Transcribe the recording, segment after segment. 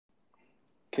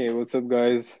Okay, what's up,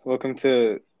 guys? Welcome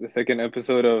to the second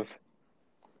episode of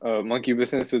Monkey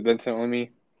Business with Benson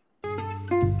Omi.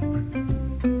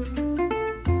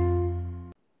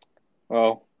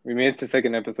 Well, we made it to the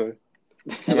second episode.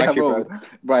 I'm Yeah, actually bro. proud.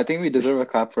 Bro, I think we deserve a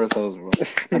clap for ourselves, bro.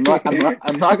 I'm not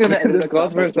gonna edit This a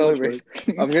calls clap. for a That's too much work.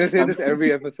 celebration. I'm gonna say I'm, this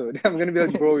every episode. I'm gonna be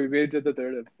like, bro, we made it to the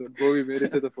third episode. Bro, we made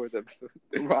it to the fourth episode.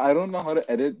 bro, I don't know how to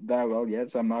edit that well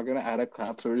yet, so I'm not gonna add a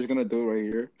clap. So we're just gonna do it right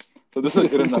here. So this is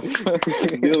good enough.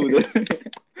 Deal with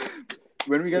it.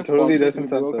 When we It get totally sponsors, doesn't we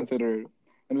sound will so. consider it.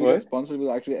 When we get What? sponsors,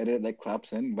 we'll actually edit like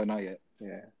claps in, but not yet.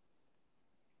 Yeah.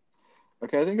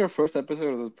 Okay, I think our first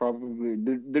episode was probably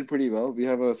did pretty well. We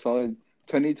have a solid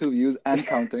 22 views and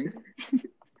counting.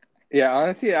 Yeah,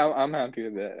 honestly, I'm happy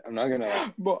with that. I'm not gonna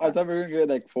lie. But I thought we were gonna get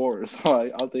like four,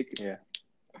 so I'll take it. Yeah.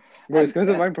 Bro, it's And, because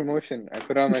of and my promotion. I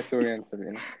put on my story and stuff,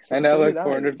 so And I have so did like I.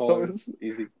 400 So followers. it's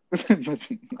Easy.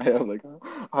 but I have like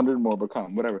 100 more, but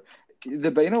come, whatever.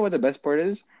 But you know what the best part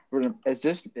is? It's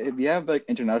just we have like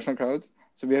international crowds,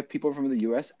 so we have people from the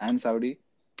U.S. and Saudi.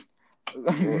 Well,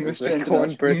 it's Mr. like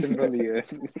one International. person from the US.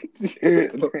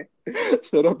 Shut up.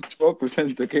 Shut up.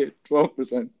 12%, okay?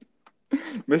 12%.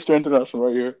 Mr. International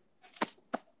right here.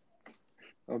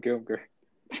 Okay, okay.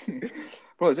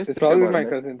 Bro, just It's think probably about my it.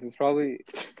 cousins. It's probably,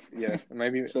 yeah, it might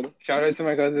be. Shut up. Shout out to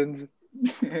my cousins.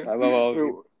 I love all of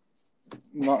you.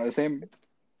 Not the same.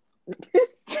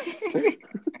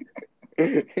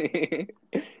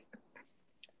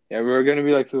 Yeah, we were gonna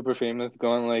be like super famous,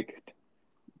 going like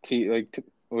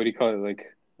what do you call it?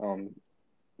 Like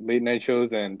late night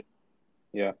shows and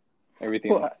yeah,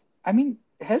 everything Well, else. I mean,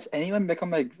 has anyone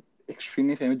become like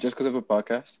extremely famous just because of a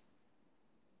podcast?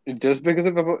 Just because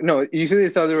of no, usually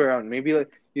it's the other way around. Maybe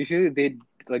like usually they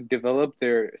like develop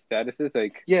their statuses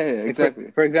Yeah, like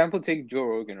exactly. for example, take Joe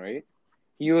Rogan, right?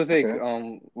 He was like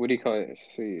Okay. what do you call it?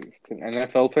 He's an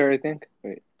NFL player, I think.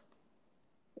 Wait.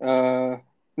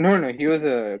 No, he was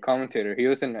a commentator. He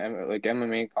was an like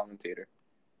MMA commentator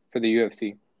for the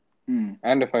UFC Hmm.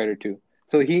 and a fighter too.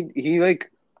 So he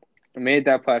like made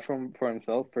that platform for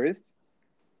himself first,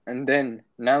 and then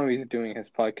now he's doing his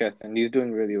podcast and he's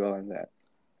doing really well in that.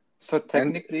 So And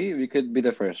technically, we could be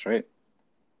the first, right?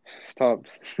 stop.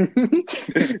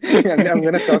 I'm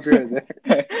gonna stop you right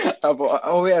there.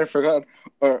 Oh wait, I forgot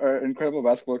our incredible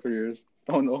basketball careers.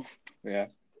 Oh no. Yeah.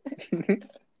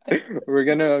 We're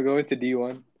gonna go into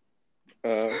D1.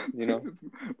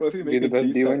 What if we Be make the a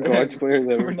best D1 college D7? players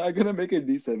We're ever. not gonna make a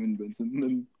D7,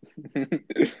 Benson.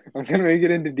 I'm gonna make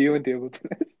it into D1 table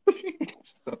tennis.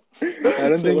 I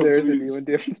don't Shut think up, there is a D1 please.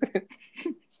 table tennis.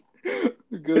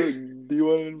 We're gonna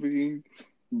D1 in being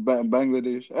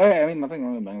Bangladesh. I mean, nothing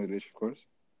wrong with Bangladesh, of course.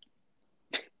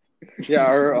 Yeah,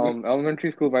 our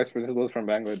elementary school vice principal is from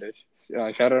Bangladesh.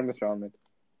 Shout out Mr. Ahmed.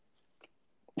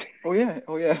 Oh yeah.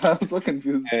 I was so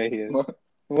confused. Yeah, he is. What?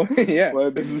 What? Yeah,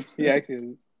 Webs. he actually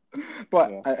is.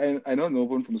 But Yeah. I know no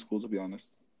one from the school, to be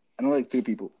honest. I know like three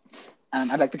people,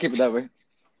 and I'd like to keep it that way.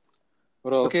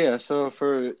 What else? Okay, yeah. So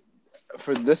for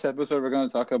this episode, we're gonna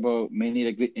talk about mainly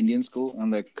like the Indian school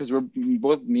and like because we're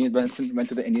both me and Benson went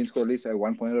to the Indian school at least at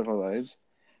one point of our lives,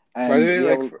 By the and way, we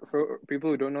like have for people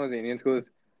who don't know the Indian schools,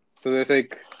 so there's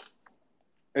like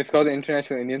it's called the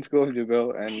International Indian School of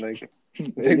Jubil, and like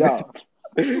it's like yeah.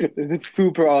 this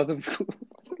super awesome school.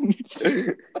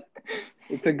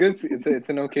 It's a good, it's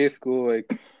an okay school, like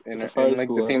It's a in fire like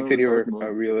the school. I know same what city you're where talking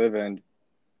about. we live, and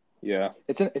yeah,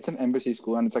 It's an embassy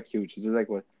school and it's like huge. It's like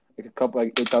what like a couple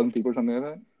like 8,000 people or something like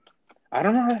that. I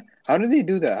don't know how do they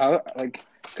do that? How like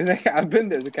because I've been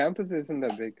there. The campus isn't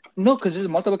that big. No, because there's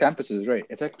multiple campuses, right?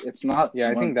 It's like it's not Yeah,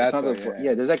 I think one. It's that's not why. the Yeah,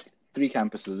 yeah. There's like three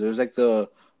campuses. There's like the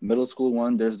middle school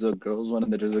one. There's the girls one,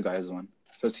 and there's the guys one.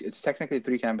 So it's technically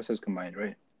three campuses combined,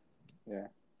 right? yeah.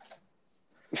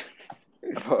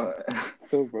 But,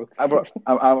 So broke.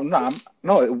 I'm not.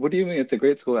 No, what do you mean? It's a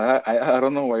great school. I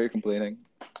don't know why you're complaining.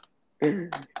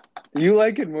 You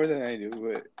like it more than I do,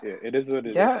 but yeah, it is what it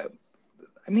is. Yeah,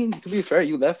 I mean to be fair,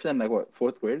 you left in like what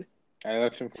fourth grade? I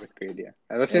left in fourth grade. Yeah,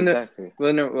 I left Yeah, in the exactly.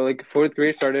 well, no, well, like fourth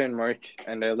grade started in March,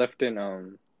 and I left in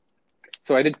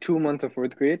So I did 2 months of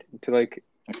fourth grade to like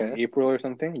Okay. April or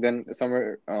something. Then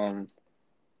summer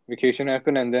vacation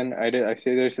happened, and then I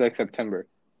stayed there till like September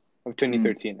of Mm,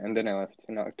 2013, and then I left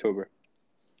in October.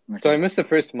 So I okay. missed the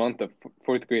first month of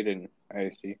fourth grade in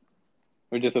ISG,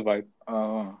 which is a vibe.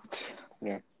 Uh,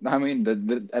 Yeah, I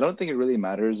mean, I don't think it really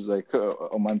matters. Like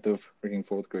a month of freaking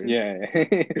fourth grade. yeah.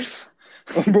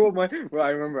 Bro, I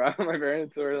remember my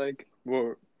parents were like,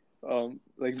 "Whoa,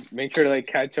 like make sure to like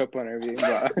catch up on everything."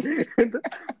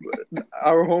 But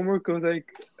our homework was it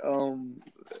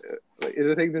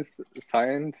was like this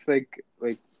science like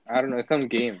I don't know some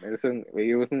game. It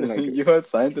wasn't like You had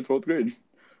science in fourth grade.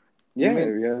 You Yeah,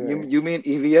 mean yeah. you mean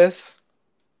EVS?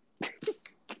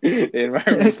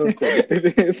 Environmental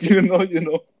credit. If you know, you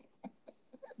know.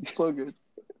 It's so good.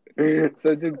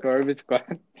 Such a garbage class.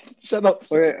 Shut up.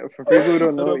 Okay, for people who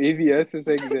don't Shut know, up. EVS is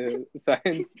like the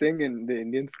science thing in the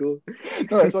Indian school.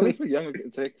 No, it's only for younger.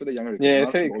 It's like for the younger kids, Yeah,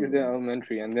 it's not for the like older the ones.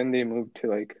 elementary, and then they moved to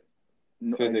like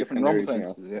No, like physics different and normal everything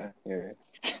else. sciences. Yeah.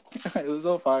 Yeah. It was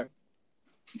so fire.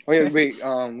 Wait.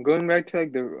 Going back to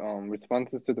like the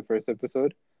responses to the first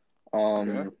episode.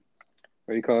 Okay. What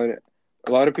do you call it?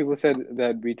 A lot of people said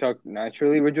that we talked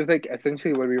naturally, which was like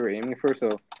essentially what we were aiming for.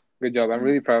 So good job. I'm Mm.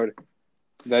 really proud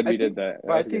that I we did think, that. but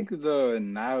That I was good. think the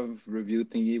nav review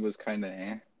thingy was kind of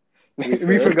eh. To be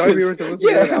We fair, forgot we because were supposed to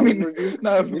do yeah, an I album mean, review.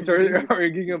 nav We started review.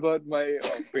 arguing about my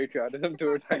patriotism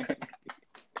towards our country.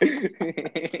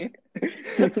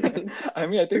 I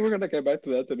mean, I think we're gonna get back to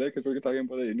that today because we're talking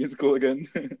about the Indian school again.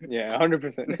 Yeah,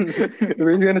 100%.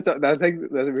 We're just gonna talk.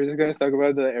 We're just gonna talk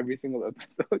about that every single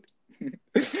episode.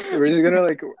 We're just gonna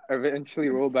like eventually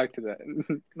roll back to that.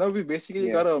 No, we basically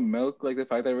Yeah. gotta milk like the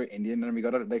fact that we're Indian, and we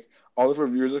gotta like all of our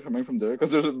views are coming from there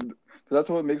because cause that's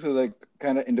what makes it like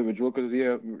kind of individual because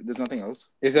there's nothing else.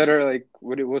 Is that our like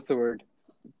what's the word?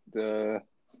 The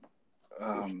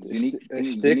Unique thing,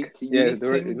 shtick? Yeah, unique the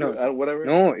word thing, no, whatever.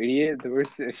 no, idiot. The word's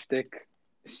shtick.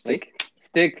 Stick. Like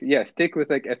stick. Yeah, stick with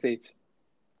like sh.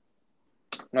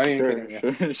 Not even Sure, kidding.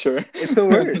 Yeah, sure, sure. it's a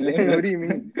word. What do you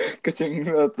mean? Ka-ching,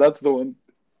 that's the one.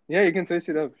 Yeah, you can switch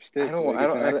it up. I Shtick. don't. Like I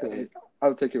it's an don't. I actual don't word.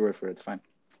 I'll take your word for it. It's fine.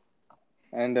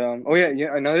 And oh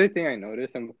yeah. Another thing I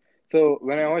noticed. So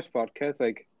when I watch podcasts,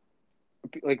 like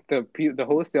the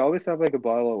host, they always have like a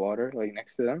bottle of water like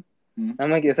next to them. Hmm. I'm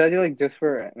like, is that like just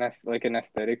for like an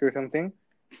aesthetic or something?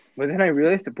 But then I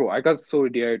realized, bro, I got so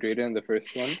dehydrated in the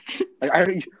first one.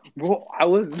 Bro, I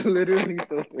was literally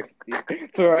so thirsty.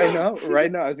 So right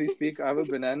now, as we speak, I have a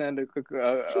banana and a cup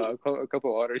of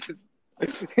water just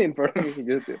in front of me,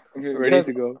 just Okay, ready guys.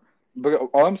 to go. But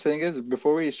all I'm saying is,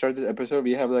 before we start this episode,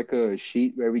 we have like a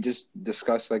sheet where we just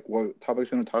discuss like what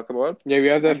topics we're gonna talk about. Yeah, we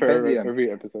have that And for yeah, every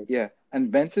episode. yeah.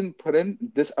 And Benson put in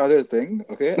this other thing,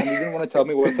 okay, and he didn't want to tell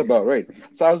me what it's about, right?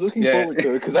 So I was looking Yeah, forward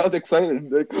to it because I was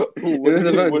excited. Like, oh, it was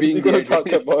about what is he being gonna talk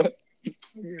dehydrated.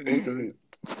 about?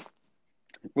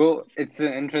 Well, it's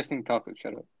an interesting topic.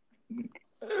 Shut up.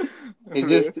 It Ra-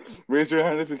 just Raise your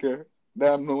hand if you care.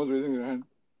 Damn, no one's raising their hand.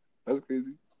 That's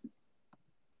crazy.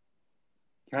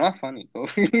 You're not funny.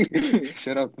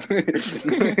 Shut up.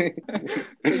 Okay,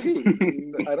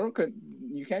 I don't.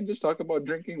 You can't just talk about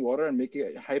drinking water and make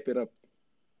it hype it up.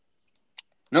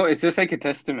 No, it's just like a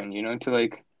testament, to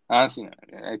like honestly, no,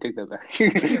 I take that back.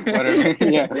 Whatever.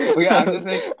 Yeah. Okay, I'm just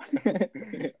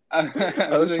like I'm I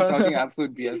just was like trying talking to.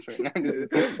 absolute BS right now.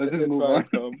 Let's just It's move fine, on. it's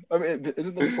calm. I mean,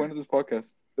 isn't that the point of this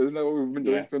podcast? Isn't that what we've been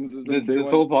doing Yeah. since day This one?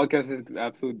 whole podcast is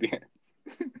absolute BS.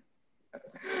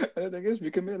 And the thing is, we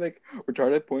can make like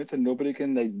retarded points, and nobody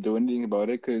can like do anything about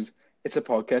it because it's a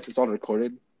podcast. It's all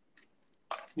recorded.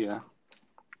 Yeah.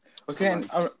 Okay,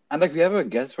 Like and like we have a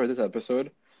guest for this episode.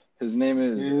 His name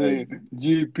is.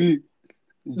 GP.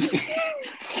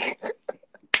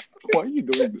 Why are you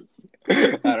doing this?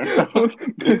 I don't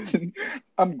know.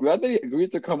 I'm glad that he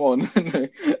agreed to come on.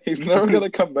 He's never gonna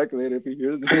come back later if he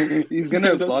hears this. He's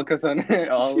gonna block us on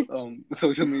all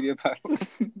social media platforms.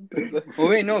 Oh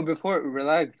wait, no, before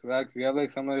relax. We have like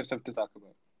some other stuff to talk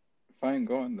about. Fine,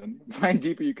 go on then. Fine,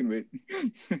 GP, you can wait.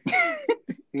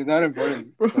 He's not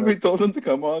important. Bro, we told him to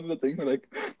come on the thing for like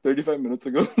 35 minutes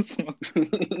ago. So.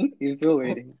 He's still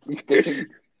waiting.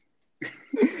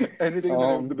 Anything in the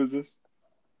name of the business.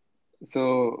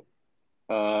 So,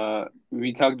 we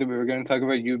were gonna talk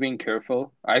about you being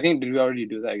careful. I think did we already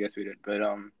do that? I guess we did. But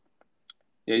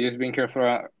yeah, just being careful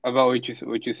about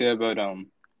what you say about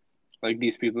like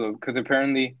these people because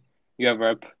apparently you have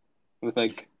rep with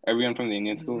like everyone from the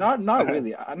Indian school. Not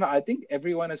really. I think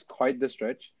everyone is quite the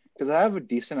stretch because I have a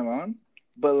decent amount,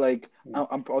 but like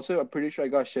I'm pretty sure I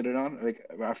got shitted on like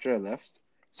after I left.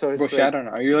 So it's Bro, like, Sharon,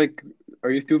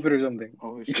 are you stupid or something?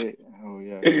 oh shit! Oh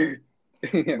yeah.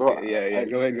 Okay, Bro, yeah.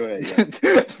 Go ahead.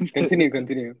 Yeah.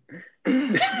 Continue.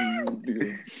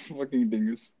 Fucking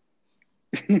dingus.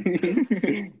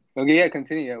 Okay, yeah,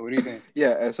 continue. Yeah, what are you doing?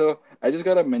 Yeah, so I just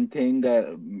gotta maintain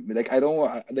that. Like I don't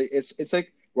want. Like, it's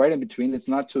like right in between. It's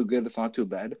not too good. It's not too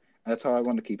bad. That's how I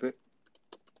want to keep it.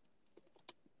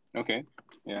 Okay.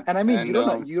 Yeah. And I mean, you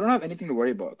don't have anything to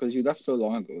worry about because you left so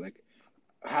long ago. Like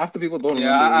half the people don't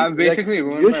Yeah, remember. I basically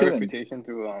like, ruined my reputation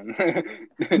through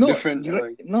no, different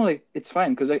no, like it's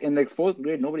fine because like in like fourth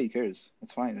grade nobody cares.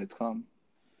 It's fine. It's calm.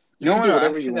 You no, can do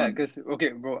whatever you actually want. because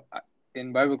okay, bro,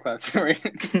 in Bible class, right?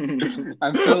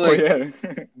 I'm still like yeah.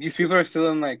 these people are still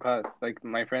in my class. Like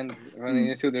my friends, when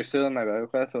they're still in my Bible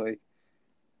class. So like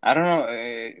I don't know.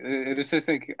 It was just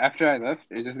like after I left,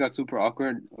 it just got super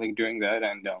awkward like during that,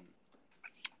 and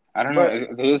I don't know.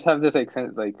 But They just have this like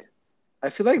sense like I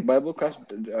feel like Bible class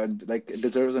like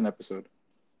deserves an episode.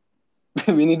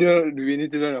 we need to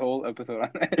do a whole episode on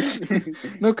that.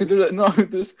 No, because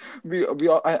there's we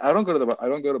all, I don't go to I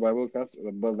don't go to Bible class,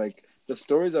 but like the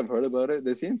stories I've heard about it,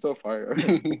 they seem so fire.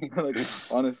 Like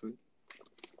honestly.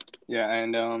 Yeah,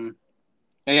 and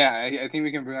yeah, I think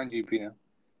we can bring on GP now.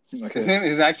 Okay.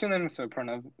 His actual name is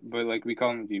Pranav, but like we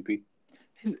call him GP.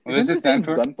 What does Isn't it his stand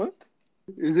name for? Gunput?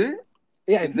 Is it?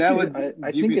 Yeah, Is that what I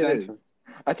think GP it stands is. for?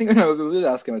 I think no, we'll just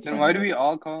ask him. It's Then fine. why do we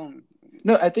all call him?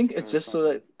 No, I think it's just so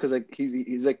that because like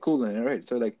he's like cool in it, right?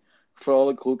 So like for all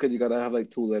the cool kids, you gotta have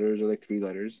like 2 letters or like 3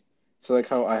 letters. So like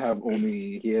how I have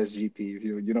only he has GP. If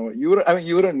you know what you would I mean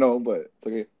you wouldn't know, but it's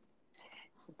okay.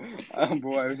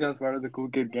 Bro, I wish I was part of the cool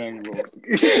kid gang, bro.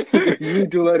 You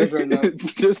need 2 letters right now.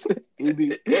 It's just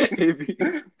AB. AB.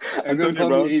 Everyone Antonio calls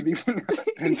Brown. me AB for now.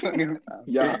 Antonio Brown.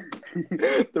 Yeah,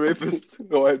 the rapist.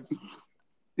 Go ahead.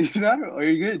 He's not. Are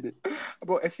you good?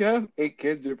 But if you have 8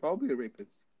 kids, you're probably a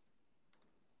rapist.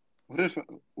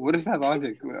 What is that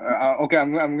logic? Okay,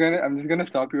 I'm just gonna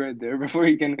stop you right there before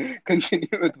you can continue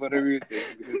with whatever you're saying.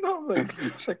 No, like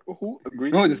who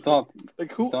agreed? No, to just this? stop.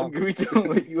 Like who Stop. agreed to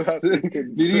let you have 8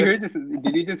 kids? Did you hear this?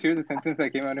 Did you just hear the sentence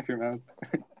that came out of your mouth?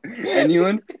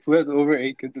 Anyone who has over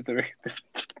 8 kids is a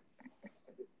rapist.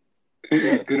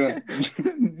 Good one.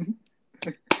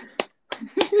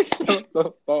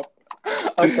 Stop.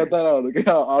 I'll cut that out. Okay,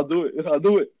 I'll do it. I'll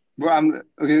do it. Bro, I'm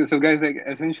okay. So, guys, like,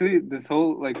 essentially, this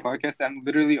whole like podcast, I'm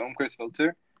literally Omkar's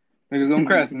filter because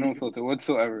Omkar has no filter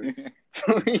whatsoever.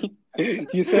 So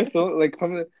he said so like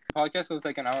from the podcast was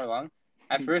like an hour long.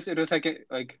 At first, it was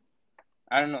like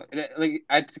I don't know, like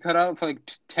I had to cut out for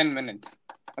like 10 minutes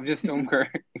of just Omkar,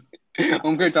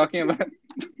 Omkar talking about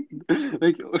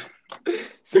like,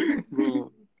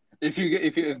 bro. If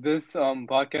this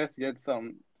podcast gets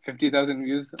 50,000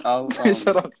 views, I'll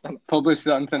Shut up. publish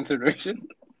the uncensored version.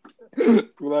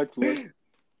 Relax. But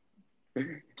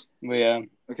yeah.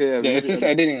 Okay, Yeah, it's just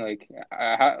editing. Like,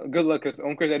 good luck, cause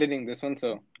Omkar's editing this one,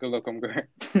 so good luck, Omkar.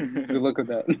 Good luck with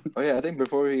that. Oh yeah, I think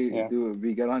before we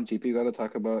get on GP, we gotta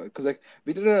talk about because like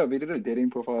we did a dating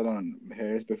profile on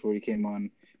Harris before he came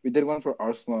on. We did one for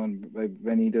Arslan like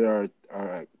when he did our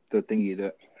the thingy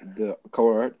the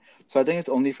cover art. So I think it's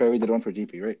only fair we did one for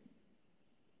GP, right?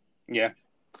 Yeah.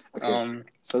 Okay.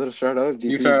 So to start out, GP,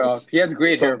 you start off. He has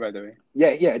great hair, by the way.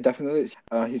 Yeah, definitely.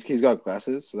 He's got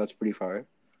glasses, so that's pretty fire.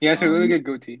 He has a really good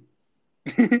goatee.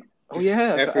 Oh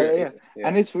yeah.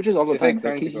 And it switches all the time.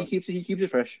 Like, he keeps it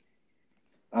fresh.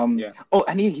 Yeah. Oh,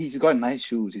 and he's got nice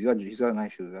shoes. He's got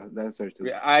nice shoes. That's there too.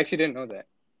 Yeah, I actually didn't know that.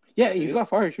 Yeah, he's got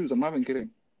fire shoes. I'm not even kidding.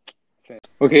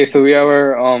 Okay, so we have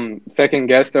our second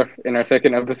guest in our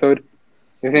second episode.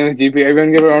 His name is GP.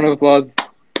 Everyone give a round of applause.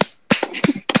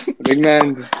 Big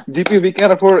man. GP, we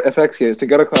can't afford FX here, so you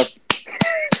gotta clap.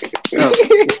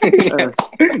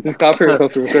 Just clap for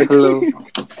yourself real quick. Hello.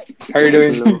 How are you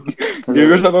doing? Hello. Give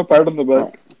yourself a pat on the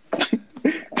back.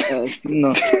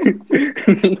 No.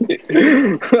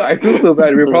 I feel so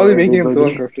bad. We're probably making him so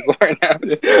uncomfortable right now.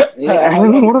 I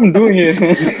don't know what I'm doing here.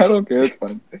 I don't care. It's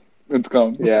fine. It's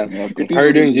calm. Yeah. How are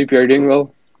you doing, GP? Are you doing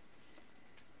well?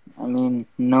 I mean,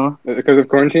 no. Because of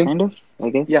quarantine? Kind of, I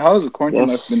guess. Yeah, how's the quarantine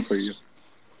life Yes. been for you?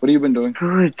 What have you been doing?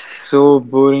 Oh, it's so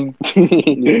boring.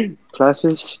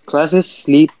 Classes,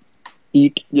 sleep,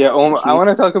 eat. Yeah, I want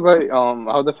to talk about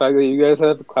how the fact that you guys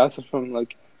have classes from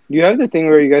like, do you have the thing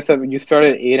where you start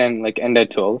at 8 and like end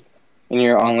at 12 in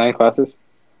your online classes,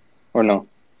 or no?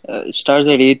 It starts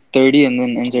at 8:30 and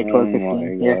then ends at Oh 12:15.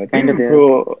 my Yeah, God. kind of there.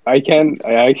 Bro, I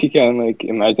actually can't like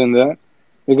imagine that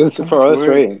because So for much us,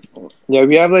 work. right? Yeah,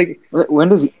 we have like When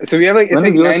does it's like When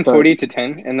does yours 9:40 to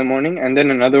 10 in the morning, and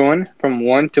then another one from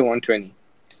 1 to 1:20.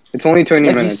 It's only 20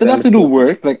 Like, we minutes. still have to do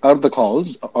work, like, out of the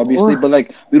calls, obviously, but,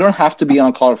 like, we don't have to be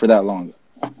on call for that long.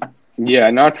 Yeah,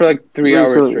 not for like 3 Wait,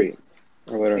 hours so- straight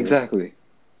or whatever. Exactly.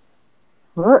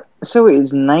 what? So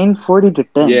it's 9:40 to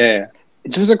 10. Yeah.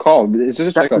 It's just a call. It's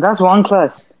just like That's one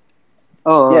class.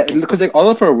 Oh, yeah, okay. because, like, all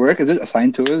of our work is just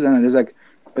assigned to us, and there's, like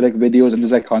videos and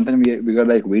there's, like, content we got,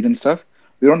 like, read and stuff.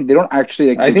 They don't actually,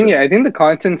 like, I teach us. think the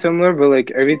content's similar, but like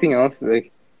everything else,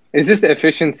 like it's just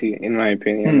efficiency, in my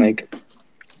opinion. Like,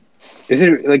 is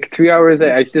it like 3 hours?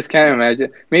 That I just can't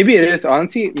imagine. Maybe it is.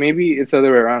 Honestly, maybe it's the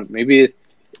other way around. Maybe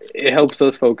it helps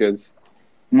us focus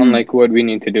on like what we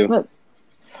need to do Look,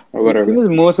 or whatever. Because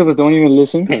most of us don't even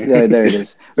listen. Yeah, there it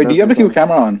is. Wait, do you have to keep your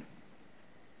camera on?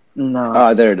 No.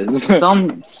 Ah, there it is.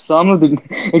 some of the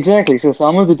exactly. So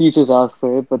some of the teachers ask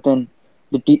for it, but then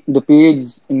the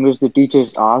periods in which the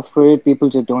teachers ask for it, people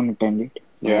just don't attend it.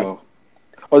 Yeah. Oh.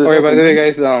 Oh, there's Oh yeah, no by the way,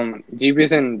 tournament? guys, GB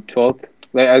is in 12th,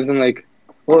 like as in like,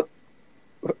 well,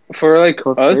 for like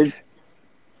 12th grade. us,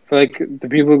 for like the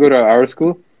people who go to our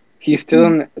school, he's still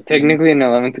Mm. in, technically in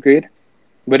 11th grade,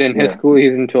 but in his Yeah. school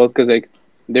he's in 12th because like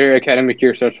their academic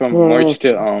year starts from Yeah. March to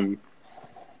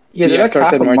Yeah, they're yeah, like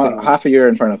starts at March and half a year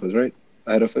in front of us, right?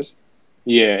 Ahead of us.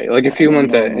 yeah, like a I few don't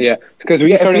months know. yeah, because we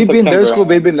Yeah, if start in we'd be in their September. school,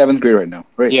 we'd be in 11th grade right now,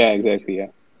 right? Yeah, exactly. Yeah,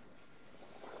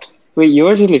 Wait,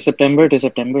 yours is like September to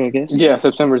September, I guess. yeah,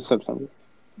 September to September,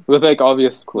 with like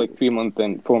obvious Cool. like 3 month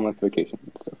and 4 month vacation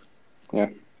and stuff. Yeah.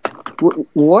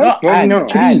 What? No, Well, no. what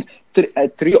do you mean?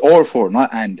 3 or 4, not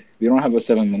and. We don't have a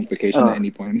 7-month vacation at Oh.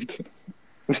 any point.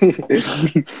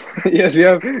 Yes, we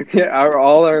have. Yeah,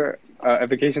 all our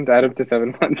vacations add up to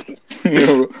 7 months.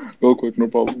 Real quick, no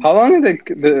problem. How long is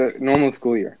the normal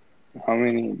school year? How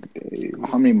many days?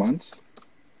 How many months?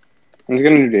 I'm just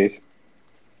gonna do days.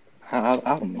 I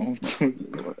don't know.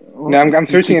 No, I'm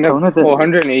searching it up. Counted Oh, it.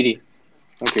 180.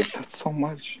 Okay, That's so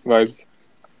much. vibes.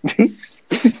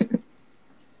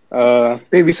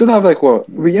 Wait, we still have like what?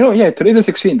 Today's the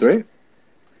 16th, right?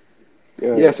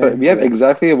 Yes, but we have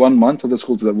exactly 1 month of the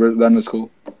school that we're done with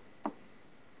school.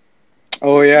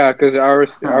 Oh yeah, because our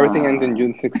thing ends in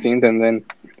June 16th, and then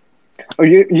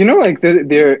you know like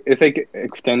they're it's like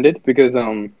extended because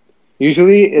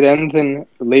usually it ends in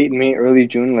late May, early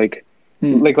June. Like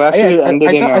last year it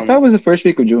ended in I thought it was the first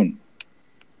week of June.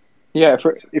 yeah,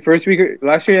 first week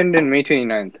last year ended in May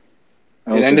 29th. It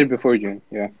Okay. ended before June.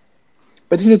 Yeah.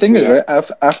 But this is the thing is, Yeah.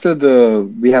 right? After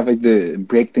we have like the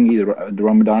break thingy, the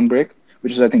Ramadan break,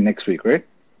 which is I think next week, right?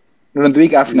 No, the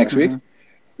week after next week.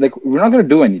 Like we're not gonna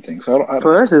do anything. So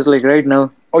For us, it's like right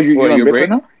now. you're on your break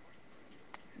right now?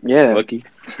 Yeah. Lucky.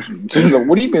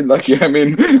 What do you mean lucky? I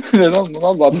mean, there's not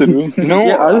a lot to do. No.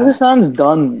 Yeah, Al-Hassan's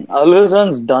done.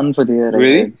 Al-Hassan's done for the year. I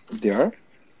Really? heard. They are?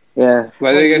 Yeah.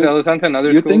 By the way, guys, Alasan's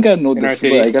another You school think I know in our this,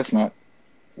 city. but I guess not.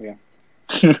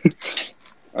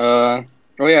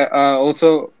 Oh yeah.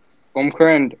 Also,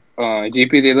 Omkar and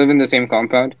GP they live in the same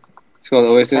compound. It's called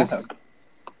Oasis,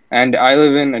 and I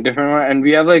live in a different one. And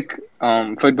we have like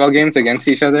football games against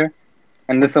each other,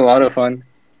 and it's a lot of fun.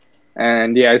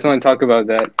 And yeah, I just want to talk about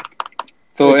that.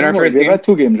 So in our first we game, had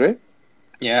 2 games, right?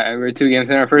 yeah, we had 2 games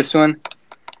in our first one.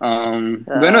 When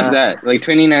was that? Like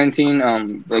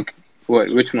 2019. Like what?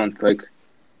 Which month? Like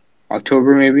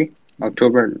October maybe?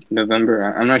 October,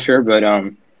 November. I'm not sure, but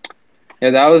yeah,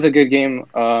 that was a good game.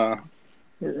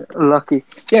 Lucky.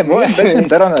 Yeah, me and Benson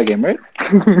bet on that game, right?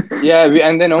 Yeah,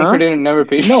 and then Omkar didn't never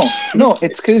pay. No,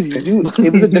 it's because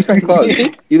it was a different clause.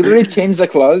 You literally changed the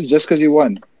clause just because you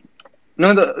won.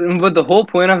 No, but the whole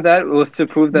point of that was to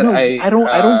prove that I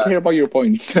don't care about your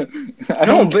points. But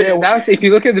that's if you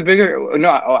look at the bigger.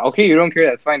 No, okay, you don't care.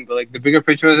 That's fine. But like the bigger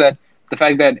picture was that the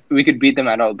fact that we could beat them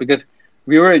at all because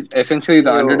we were essentially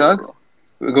the underdogs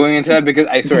going into that. Because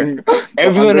I swear,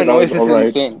 everyone in Oasis is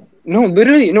insane. No,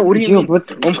 literally, no. What do you mean?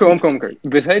 Omkar.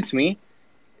 Besides me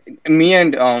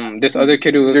and this other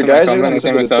kid who lives in my compound,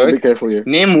 so be careful here.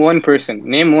 Name one person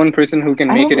who can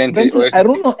make it into Oasis. I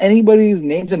don't know anybody's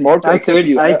names in Mortal except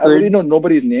you. I already know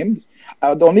nobody's names.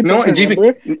 The only person I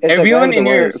remember is everyone in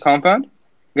your compound.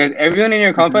 Guys, everyone in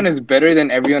your compound is better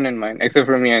than everyone in mine, except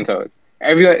for me and Tawad.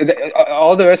 Everyone,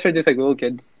 all the rest are just like little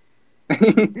kids.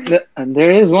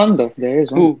 There is one though. There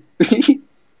is one. Who?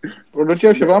 Bro, don't you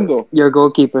have Shivam though? Your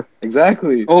goalkeeper.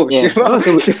 Exactly. Oh, Yeah.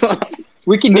 Shivam.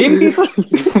 We can name people.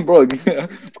 Bro,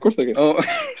 of course I can. Oh,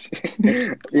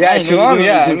 yeah, Shivam.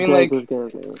 Yeah, I mean like this guy.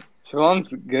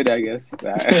 Shivam's good, I guess.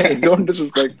 Don't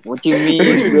disrespect. What do you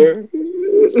mean?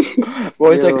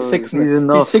 Well, he's like Yo, 6. he's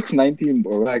enough. He's 6'19",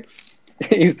 bro. Relax.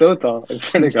 He's so tall. I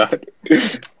swear to God.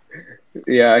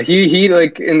 Yeah, he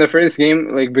like in the first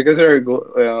game, like because our goal,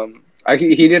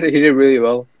 he did really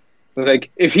well.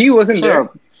 Like if he wasn't Shut there,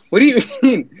 up. what do you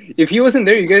mean? If he wasn't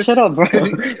there, you guys. Shut up, bro.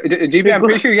 JP, I'm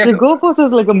pretty sure you guys. The goalpost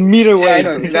was like a meter away.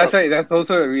 Yeah, I know. That's right. That's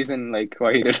also a reason, like,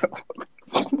 why he did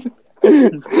it.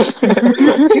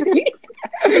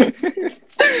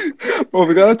 Well,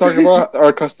 we gotta talk about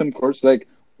our custom courts. Like,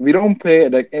 we don't play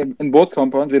like in both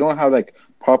compounds. We don't have like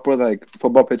proper like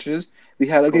football pitches. We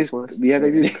have like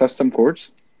these custom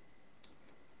courts.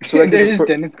 So like there is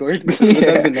tennis court.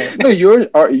 Yeah. No, yours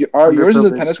is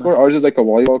a tennis court. Ours is like a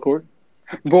volleyball court.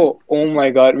 Bro, oh my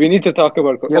God, we need to talk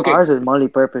about. Yeah, okay, ours is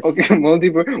multi-purpose. Okay,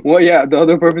 multi-purpose. Well, yeah, the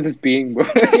other purpose is peeing, bro.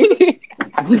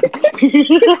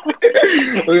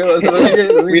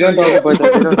 We don't talk about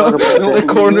that. We don't talk about The that.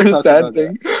 corner stand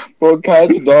thing. Bro,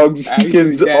 cats, dogs,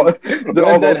 kids. They're all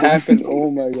when that happened, oh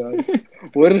my God.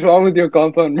 What is wrong with your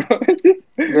compound, bro?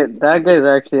 That guy is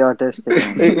actually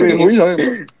autistic. Wait, who are you talking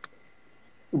about?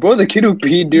 Bro, the kid who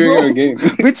peed during our game.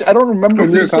 Which I don't remember. From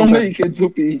your There's so compound. many kids who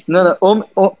pee. No,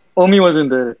 Omi wasn't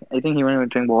there. I think he went to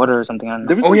drink water or something. I don't know.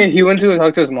 There was Oh yeah, he went to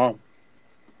talk to his mom.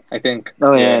 I think.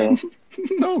 Oh yeah.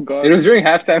 No God. It was during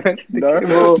halftime.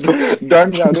 Darn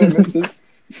me, I don't miss this.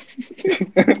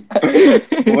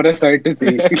 What a sight to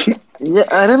see. Yeah,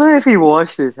 I don't know if he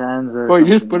washed his hands or. Bro, you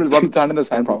just something. put his hand in his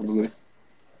hand probably.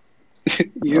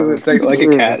 It's like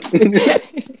a cat.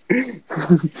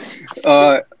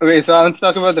 Okay, so let's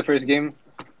talk about the first game.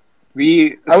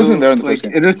 I wasn't there in the first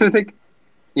game. It was just like,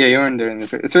 yeah, you weren't there in the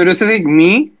first. So it was just like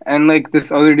me and like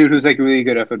this other dude who's like really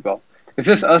good at football. It's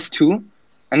just us two,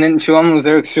 and then Shivam was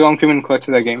there. Shivam came in clutch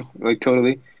to that game, like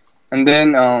totally. And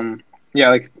then yeah,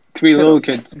 like three little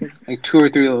kids, like 2 or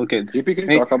 3 little kids. JP, can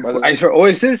you Like, talk about that? I swear,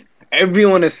 Oasis.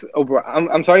 Everyone is. Oh, bro,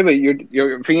 I'm sorry, but you're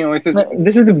freaking Oasis. No,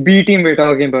 this is the B team we're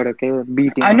talking about, okay? B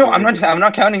team. I know. I'm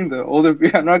not counting the older.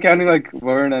 I'm not counting like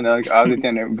Vern and like Aditya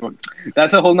and everyone.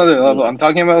 That's a whole nother level. I'm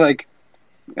talking about like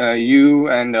you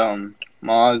and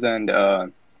Maz and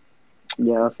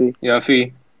Yeah, Afi.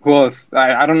 Yafi. Who else?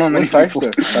 I don't know many What's Saish people.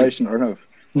 there? Saish and Arnav.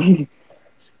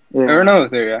 Yeah. Erno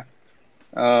was there,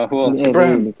 yeah. Who else? Yeah,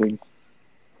 Ibrahim. really good.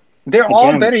 They're all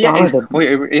Again, better. Yeah. all of them.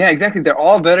 Wait. Yeah. Exactly. They're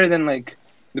all better than like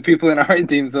the people in our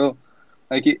team. So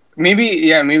like maybe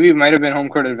it might have been home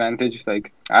court advantage.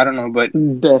 Like I don't know, but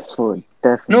Definitely.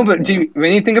 no. But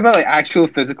when you think about like actual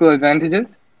physical advantages,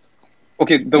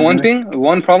 okay. The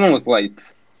one problem was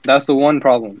lights. That's the one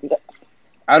problem.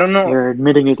 I don't know. You're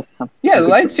admitting it. Yeah, the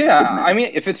lights. Yeah, I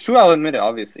mean, if it's true, I'll admit it.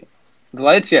 Obviously, the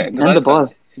lights. Yeah, And lights, the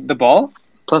ball. The ball.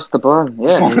 Plus the ball.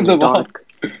 Yeah. For the ball. dark.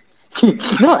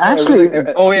 No, actually,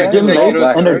 Oh yeah, dim it's like, lights it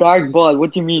was and a dark. dark ball.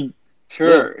 What do you mean?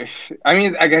 Sure. I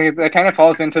mean, that kind of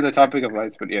falls into the topic of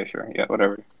lights, but yeah, sure. Yeah,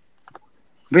 whatever.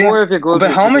 But, Or if you go.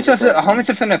 but how much of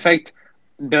an effect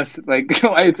does like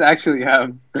lights actually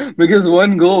have? Because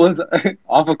one goal was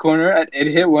off a corner and it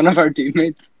hit one of our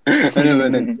teammates and it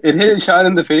went in. It hit a shot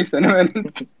in the face and it went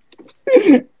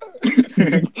in.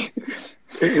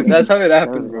 That's how it That was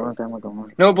happened, a bro. long time ago.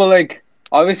 No, but like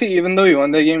obviously, even though you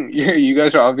won the game, you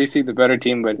guys are obviously the better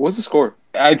team. But What's the score?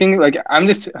 I think like I'm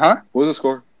just What was the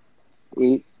score?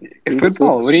 Eight.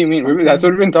 football. What do you mean? That's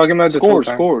what we've been talking about. This whole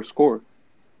time. Score.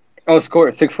 Oh, score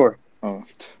 6-4. Oh.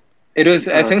 It was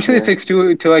essentially Okay.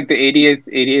 6-2 to like the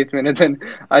 88th minute, and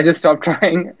I just stopped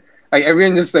trying. Like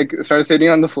everyone just like started sitting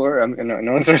on the floor. No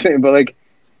one started sitting, but like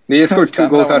they just scored 2 Stamina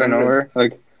goals out of 100. nowhere.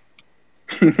 Like,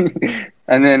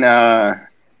 and then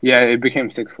yeah, it became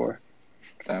 6-4.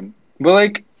 Damn. But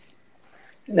like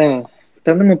No.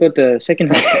 Tell them about the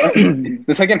second half.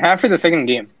 the second half or the second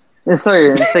game.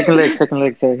 Sorry, second leg.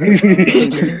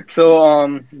 Sorry.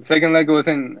 So second leg was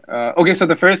in okay. So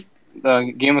the first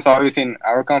game was obviously in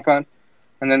our compound,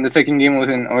 and then the second game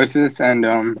was in Oasis, and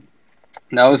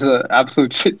that was an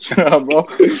absolute shit show. Bro,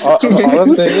 all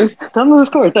I'm saying is, Tell them the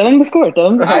score.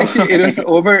 Actually, it was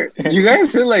over. You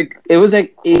guys feel like it was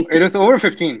like 8. it was over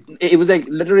 15. It was like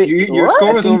literally. Your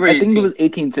score was over I think 18. it was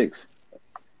 18-6.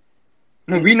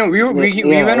 No, we went Yeah, over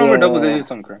yeah, double yeah.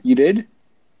 digits on Craig. You did?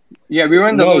 Yeah, we were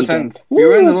in the No, low you tens. didn't. We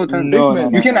were in the low tens. No,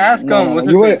 man. You can ask what's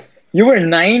his you were face? you were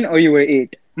 9 or you were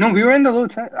 8. No, we were in the low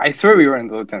tens. I swear we were in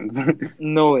the low tens.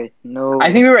 No way. No.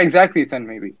 I think we were exactly 10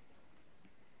 maybe.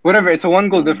 Whatever, it's a 1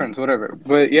 goal difference, whatever.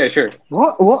 But yeah, sure.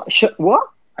 What? What?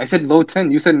 I said low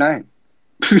 10, you said 9.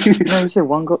 No, you said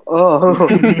 1 goal. Oh.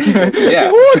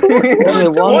 Yeah. Only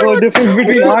 1 goal difference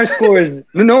between our scores.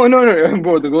 No,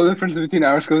 bro. The goal difference between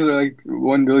our scores are like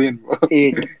 1 billion, bro.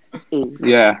 8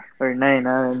 Yeah, or 9.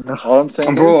 I don't know. All I'm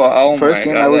saying bro. is, Oh first my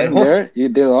game God, I wasn't that- there.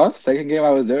 They lost. Second game I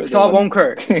was there. they Stop, won.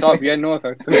 Omkar. Stop. You had no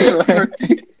effect.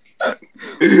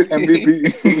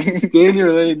 MVP. Stay in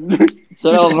your lane.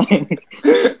 Shut up,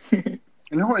 man.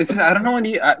 No, it's I don't know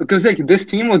what because like this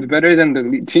team was better than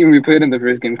the team we played in the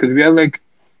first game because we had like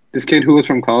this kid who was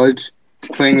from college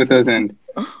playing with us and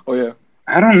Oh yeah.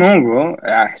 I don't know, bro.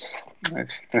 That's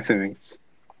amazing.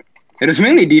 It was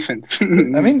mainly defense. I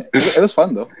mean, it was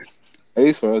fun though. At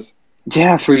least for us.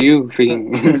 yeah, for you,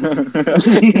 freaking.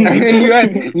 And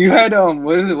then you had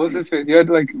what's his face? You had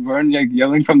like Vern like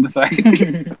yelling from the side.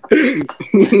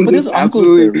 But there's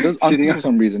uncles there. Absolutely There's uncles shitting for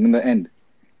some reason in the end.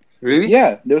 Really?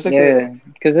 Yeah, there was like Yeah,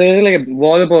 because there was like a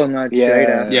volleyball match Yeah. right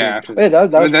after. Yeah. After Wait, that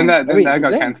but was then fun. that Wait, got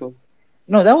that- canceled.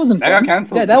 No, that wasn't That fun. got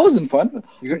canceled. Yeah, that wasn't fun.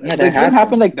 You got- Yeah, That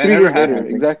happened like That 3 never days later.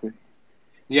 happened. Exactly.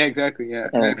 Yeah, exactly. Yeah,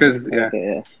 Oh, because okay,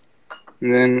 yeah.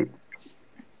 And then,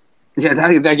 yeah,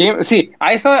 that game. See,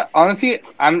 I saw honestly,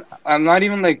 I'm not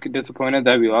even like disappointed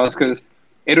that we lost because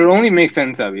It would only make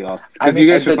sense that we lost I because mean,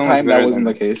 you at guys were the so much time that better wasn't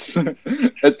than the us.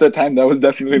 case. At the time, that was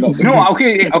definitely not the No,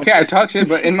 case. okay, I talk shit,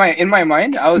 but in my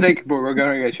mind, I was like, bro, we're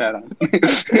gonna get shot on.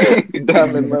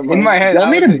 Damn, in my In my mind. head, Y'all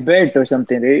I made was a like, bet or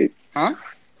something, right? huh?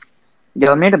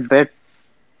 Y'all made a bet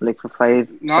like for five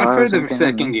Not star for or the something. I don't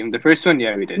second know. game. The first one,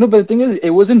 yeah, we did. No, but the thing is, it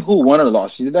wasn't who won or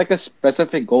lost. You did like a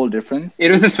specific goal difference.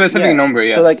 It was a specific Yeah. number,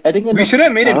 So yeah. like, I think in We should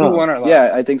have made it who Oh. won or yeah,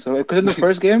 lost. I think so. Because in the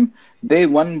first game, they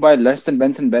won by less than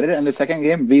Benson betted, and the second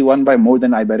game, we won by more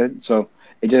than I betted. So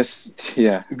it just,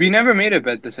 yeah. We never made a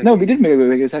bet the second No, we game. did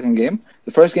make a second game.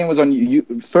 The first game was on you.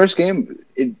 First game,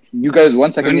 you guys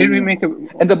won. Second When did game, we make a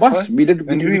and the bus. what? We did.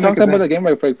 When did We we talked make a about bet? the game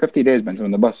like for like 50 days, Benson,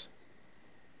 on the bus.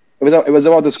 It was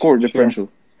about the score differential.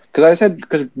 Because I said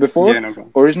because before Yeah, no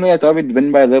problem. originally I thought we'd win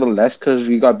by a little less because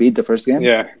we got beat the first game.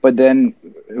 Yeah. But then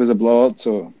it was a blowout.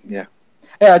 So yeah.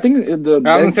 Yeah, I think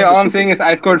All I'm saying is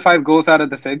I scored 5 goals out of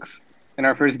the 6 in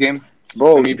our first game.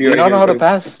 bro, Let me be you right don't know here, how to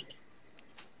guys.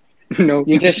 pass, No.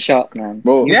 You just shot, man.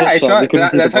 bro. You Yeah, just I shot. We shot. couldn't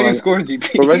see the That's how you ball. score,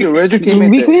 GP. Bro, where's your We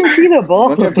teammates? couldn't see the ball.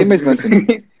 Don't you have teammates,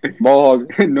 Benson? Ball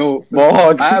hog. No. Ball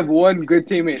hog. I have one good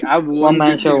teammate. I have One one man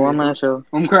good show. teammate. One man show.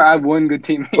 I have one good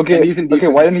teammate. Okay, And he's in okay.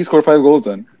 defense. Why didn't he score 5 goals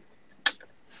then?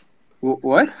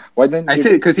 What? Why didn't I he-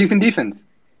 said because he's in defense.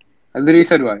 I literally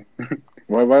said why.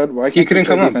 Why He can't couldn't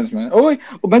play come up. defense, man? Oh wait,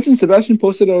 Benson Sebastian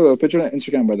posted a picture on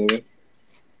Instagram, by the way.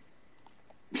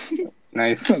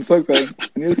 Nice. I'm so excited.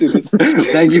 I need to see this.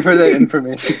 Thank you for the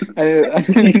information. I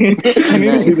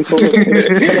need to see this. Hold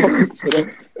on. Shut up.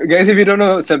 Guys, if you don't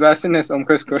know, Sebastian is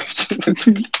Omkar's crush.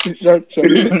 Shut up.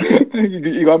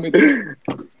 You got me there.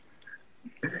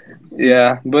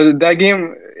 Yeah, but that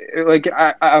game, like,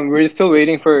 we're still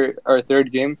waiting for our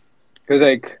third game. Because,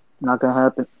 like, Not gonna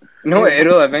happen. no,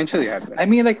 it'll eventually happen. I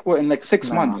mean, like, what, in like 6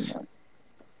 No, months? no.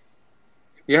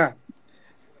 Yeah.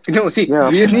 No, see, Yeah,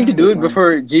 we just need to do it fine.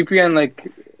 before GP and, like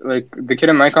the kid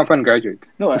in my compound graduates.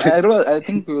 No, I don't. I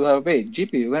think we'll have. Wait,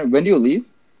 GP, when do you leave?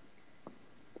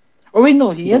 Oh wait, no,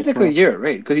 he has like a year,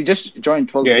 right? Because he just joined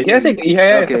 12. Yeah, he has, like, it's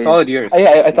a Okay. solid year.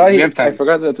 I thought We have time. I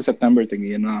forgot that it's a September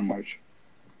thingy and not March.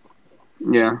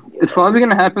 Yeah. It's probably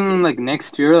going to happen, like,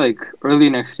 next year, like, early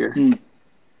next year.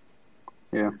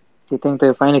 You think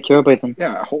they'll find a cure by then?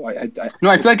 Yeah, I No,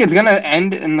 I feel like it's gonna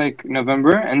end in like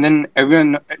November, and then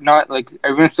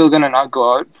everyone's still gonna not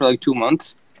go out for like 2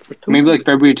 months, for 2 maybe months. like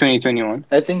February 2021.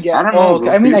 I think yeah. I don't know, okay.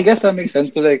 bro. I mean, I guess that makes sense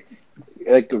because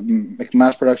like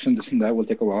mass production, this and that will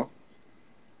take a while.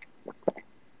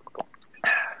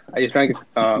 I just drank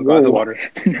a glass of water.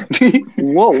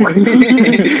 Whoa.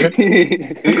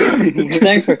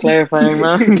 Thanks for clarifying,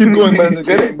 man. Keep going, man.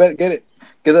 Get it.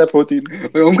 Get that protein.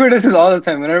 Omkar does this all the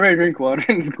time. Whenever I drink water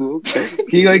in school,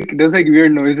 he like does like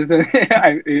weird noises, and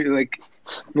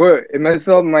bro, it messes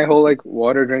up my whole like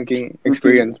water drinking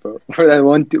experience, bro. For that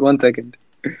 1 second.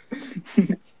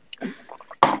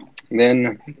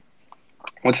 Then,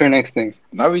 what's our next thing?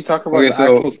 Now we talk about Okay, the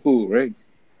so- actual school, right?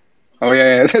 Oh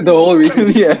yeah, the whole reason.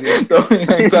 Yeah,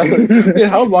 exactly. Okay,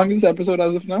 how long is this episode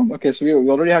as of now? Okay, so we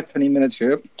already have 20 minutes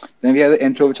here. Then we have the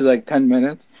intro, which is like 10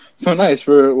 minutes. So nice.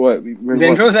 We're what? We're The what?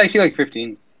 intro is actually like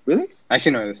 15. Really?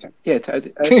 Actually, no, this time. Yeah,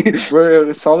 we're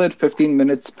a solid 15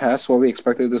 minutes past what we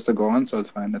expected this to go on, so it's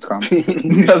fine. It's calm.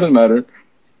 It doesn't matter.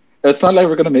 It's not like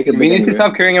we're gonna make it. We big need to anyway.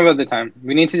 stop caring about the time.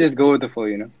 We need to just go with the flow,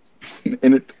 you know.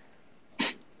 In it.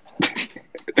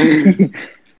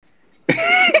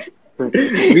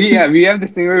 we have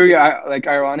this thing where we like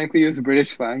ironically use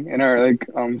British slang in our like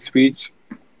speech,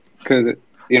 because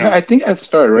you know. No, I think at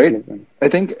start, right? I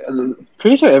think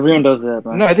Pretty sure everyone does that,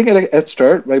 man. no, I think at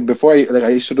start, like before, I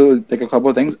used to do like a couple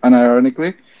of things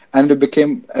unironically, and it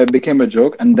became a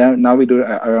joke, and then now we do it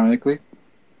ironically.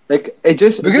 Like it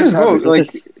just Because bro, happens.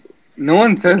 like just- no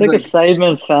one says It's like a like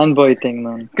Sidemen fanboy thing,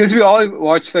 man. because we all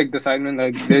watch like the Sidemen,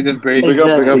 like they're just British Big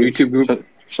up, big up. YouTube group.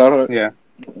 Shout out. Yeah.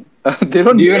 They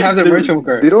don't Do you even have the they- merch,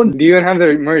 Omkar? They don't. Do you even have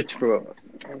the merch, bro?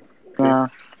 Nah.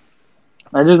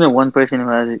 I just know one person who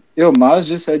has it. Yo, Maz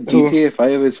just said Who? GTA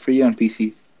 5 is free on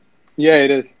PC. Yeah, it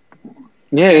is.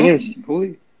 Yeah, it is.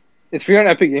 Holy. It's free on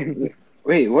Epic Games.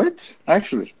 Wait, what?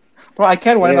 Actually, bro, I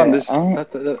can't win it Yeah, on this. I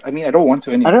don't- I mean, I don't want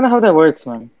to anyway. I don't know how that works,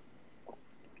 man.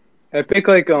 Epic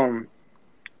like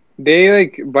they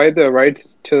like buy the rights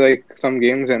to like some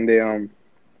games and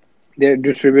they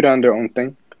distribute on their own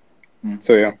thing. Hmm.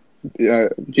 So yeah,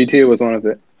 GTA was one of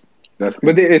it. That's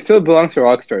But it still belongs to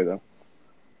Rockstar though.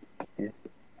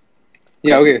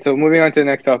 Yeah. Okay. So moving on to the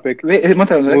next topic, Wait, one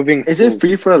second. Moving Is it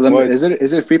free for a What? is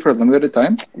it free for a limited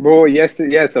time? bro. Yes,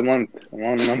 a month. A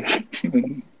month.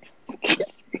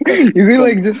 You can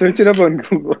like just search it up on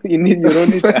Google. You don't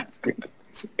need to ask me.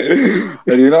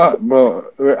 But you know, bro,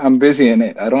 I'm busy in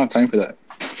it. I don't have time for that.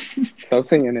 Stop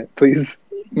saying it, please.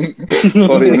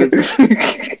 Sorry, Anil.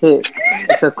 Hey,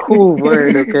 it's a cool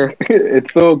word, okay?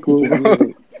 It's so cool, bro.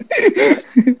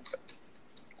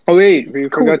 Oh wait, we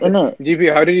Cool, forgot to. innit?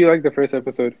 GP, how did you like the first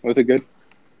episode? Was it good?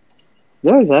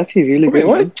 Yeah, it's actually really Wait, good,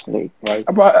 what? man. Like,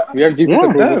 Like, But we have GP's Yeah.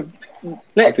 approval. I'll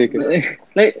like, take it.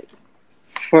 like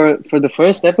for the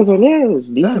first episode, yeah, it was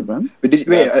decent, man. Wait,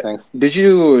 Yeah, thanks. did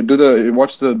you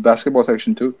watch the basketball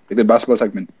section too? Like the basketball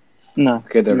segment. No.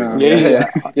 Okay, there we No. go. Yeah.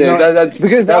 No,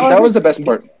 because that was the best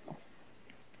part.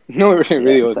 No, it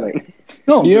really Yeah, wasn't.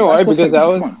 No, You know why? basketball Because that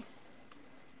segment, was. come on.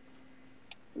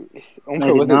 I Umka,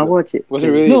 did was not it? watch it. Was it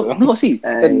really? No. See,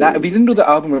 we didn't do the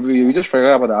album review. We just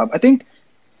forgot about the album. I think.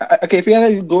 Okay, if you had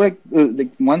to go like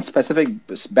one specific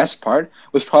best part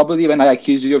was probably when I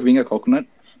accused you of being a coconut,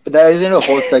 but that isn't a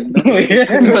whole segment.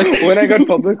 When I got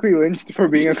publicly lynched for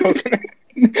being a coconut.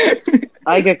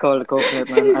 I get called a coconut,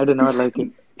 man. I do not like it.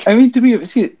 I mean,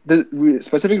 the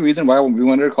specific reason why we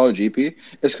wanted to call it GP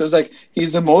is because like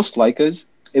he's the most like us,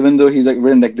 even though he's like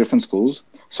we're in like different schools,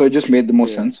 so it just made the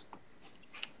most sense.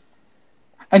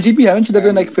 And GP, haven't you lived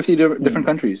in like 50 different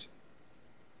countries?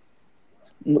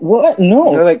 What?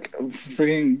 No. They're like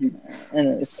freaking.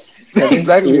 And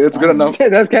Exactly, it's good enough.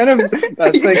 That's kind of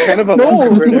a No.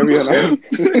 lump for everyone else.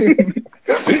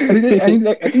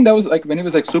 I think that was like when he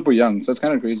was like super young, so it's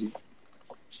kind of crazy.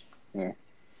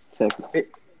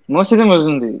 Most of them was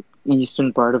in the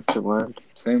eastern part of the world.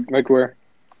 Same. Like where?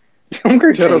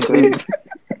 Uncle, shut up, please.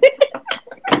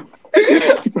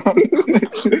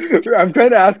 I'm trying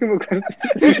to ask him a question.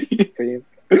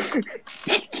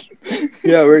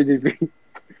 Yeah, where GP?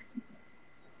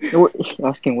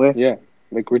 Asking where? Yeah,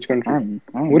 like which country? I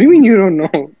What do you mean you don't know?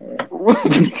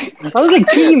 I was like,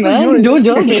 gee, man, don't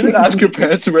judge You didn't me. ask your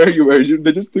parents where you were.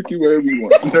 They just took you wherever you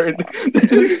want. Right? They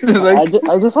just like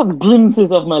I just have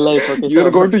glimpses of my life. Okay, you're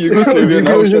going to Yugoslavia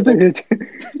now.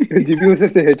 GP was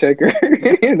just a hitchhiker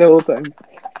the whole time.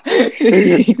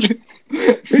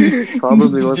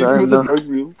 Probably was. I don't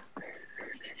know.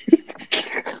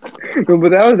 No, but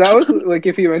that was like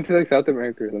if you went to like South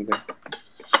America or something.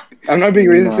 I'm not being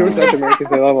racist towards South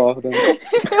Americans. I love all of them.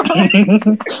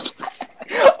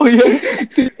 Oh yeah.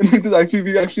 See,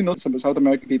 we actually know some South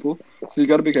American people, so you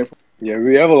gotta be careful. Yeah,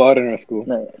 we have a lot in our school.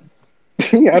 No.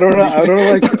 I don't know.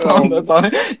 Like,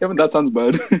 yeah, but that sounds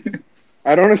bad.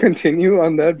 I don't want to continue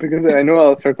on that because I know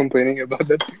I'll start complaining about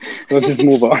that. Let's just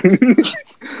move on.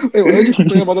 Wait, why did you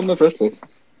complain about them in the first place?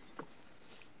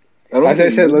 As I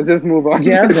said, let's just move on.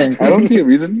 Yeah, then. I don't see a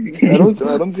reason. I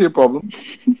don't see a problem.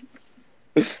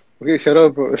 Okay, shut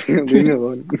up, bro. Leave me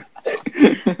alone.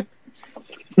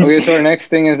 Okay, so our next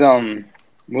thing is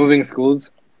moving schools.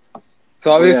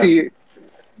 So obviously,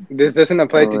 this doesn't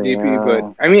apply to GP,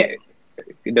 but I mean,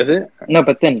 does it? No,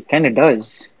 but then it kind of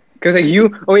does. Because like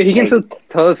he can still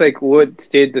tell us like what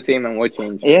stayed the same and what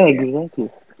changed. Yeah, exactly.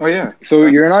 Oh yeah. So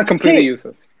you're not completely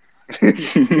useless.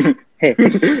 Hey,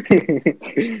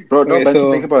 Bro, no, Okay, but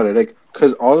so- think about it. Like,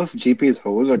 because all of GP's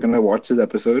hoes are gonna watch this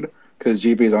episode because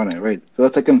GP's on it, right? So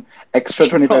that's like an extra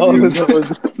 25 All views. of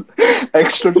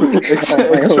extra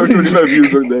 25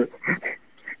 views right there.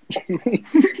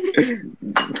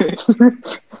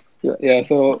 Yeah.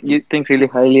 So you think really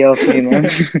highly of me, man.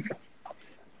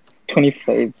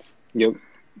 25. yep.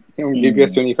 GP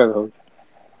has 25 hoes.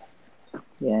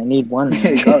 Yeah, I need one.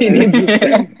 Hey,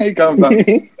 Man. calm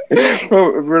down.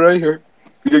 Bro, we're right here.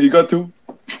 You got two.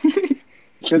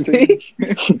 Good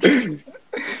thing.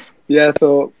 Yeah.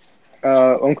 So,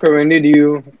 Omkar, when did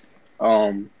you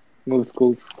move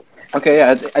schools? Okay,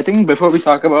 yeah, I think before we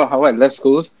talk about how I left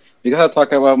schools, we gotta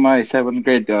talk about my 7th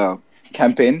grade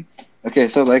campaign. Okay,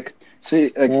 so like,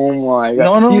 see, like, Oh my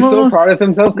god! No, he's so no. proud of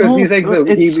himself because No, he's like no,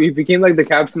 he became like the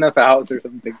captain of a house or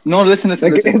something. no, listen. Like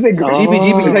it's like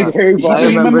GP. It's like Harry I Potter.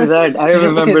 remember that. I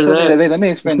remember okay, so that. Let me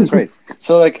explain this right.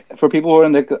 So like, for people who are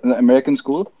in the American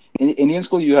school, in Indian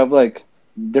school, you have like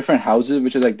different houses,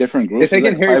 which is like different groups. It's like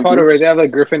There's, in Harry 5 Potter where groups. they have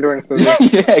like Gryffindor and stuff.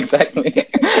 Yeah, exactly.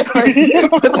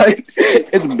 But like,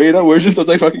 it's beta versions. So it's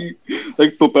like fucking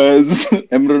like Topaz,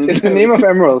 Emerald. It's the name of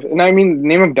emerald, and I mean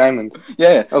name of diamond.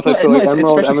 Yeah. Oh, so like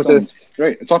emerald, precious amethyst. stones.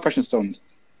 Right. It's all precious stones.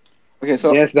 Okay,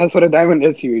 so Yes, that's what a diamond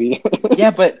is, you idiot.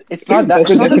 yeah, but it's not that. That's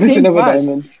It's the not the definition same of a class.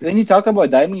 diamond. When you talk about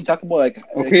diamond, you talk about like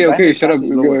Okay, diamond shut up. class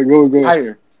is lower. Go.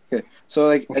 Higher. Okay, so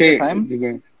like Okay, at the time, you're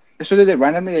going. so they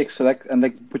randomly like select and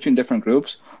like put you in different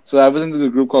groups. So I was into the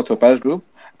group called Topaz Group,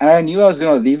 and I knew I was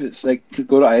gonna leave. It's like to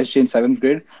go to ISJ in 7th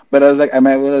grade, but I was like I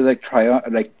might well like try on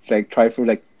like try for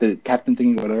like the captain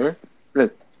thing or whatever. Right.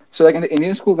 So like in the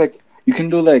Indian school, like you can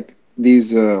do like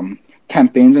these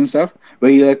campaigns and stuff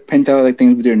where you like print out like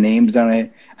things with your names on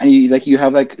it, and you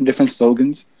have like different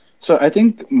slogans. So I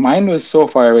think mine was so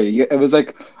far away. It was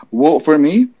like, whoa, for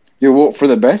me, You vote for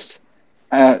the best.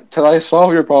 Till I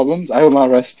solve your problems, I will not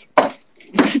rest.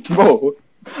 Bro,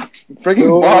 freaking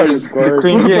Oh bars. my The God.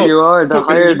 cringier you are, the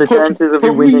higher the chances of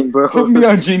you winning, bro. Put me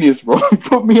on Genius, bro.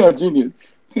 Put me on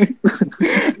Genius.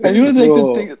 And you know, like the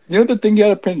Bro. thing, you know the thing you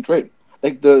gotta print, right?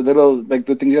 Like the little, like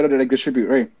the thing you gotta like distribute,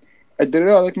 right? I did it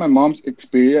on like my mom's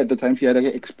Xperia at the time. She had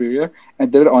like an Xperia. I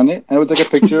did it on it, and it was like a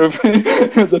picture of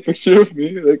it was a picture of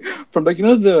me, like from like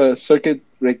the circuit,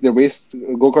 like the race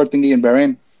go kart thingy in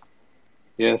Bahrain.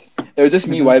 Yes. It was just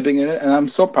me Mhm. vibing in it, and I'm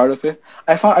so proud of it.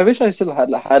 I wish I still had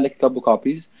like a couple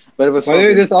copies, but it was By so the way,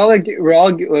 good. this all like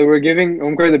we're giving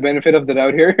Omkar the benefit of the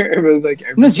doubt here. It was like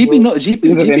No, every GP, single no, GP,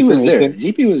 piece of GP was there.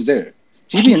 information. GP was there.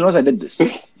 GP knows I did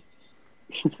this.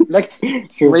 Like, Why are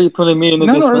Sure. you pulling me into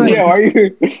no, this no, no, one? Yeah, why are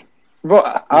you? bro.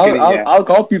 I'm kidding, yeah. I'll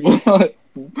call people.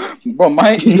 Bro,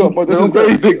 my ego, bro, this No, is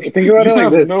very big. think about You it like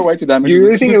have this. no right to Do damage you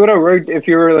really this. think it would have worked if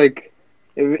you were like,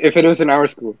 if it was in our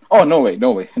school? Oh, no way,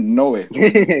 no way, no way.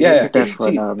 Yeah.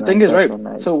 Definitely See, not, the man. thing is, right?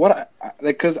 Definitely not. So what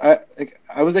like, cause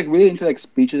I was like really into like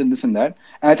speeches and this and that,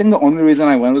 and I think the only reason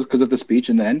I went was because of the speech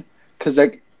in the end. Cause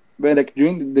like, when like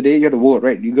during the day you have to vote,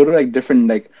 right? You go to like different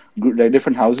like like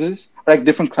different houses, or, like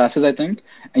different classes, I think,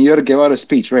 and you have to give out a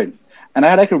speech, right? And I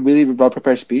had like a really well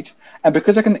prepared speech, and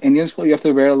because like in Indian school you have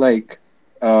to wear like.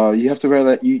 You have to wear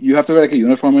like you have to wear like a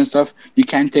uniform and stuff. You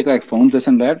can't take like phones, this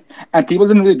and that. And people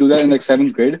didn't really do that in like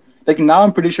seventh grade. Like now,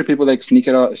 I'm pretty sure people like sneak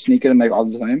it in like all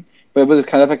the time. But it was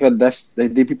kind of like a less.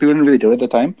 People didn't really do it at the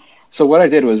time. So what I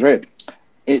did was right.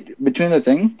 It between the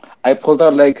thing, I pulled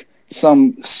out like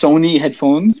some Sony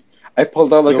headphones. I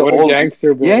pulled out like Yo, a what a whole.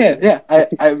 gangster, Yeah, bro. yeah, yeah.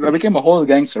 I became a whole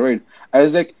gangster, right? I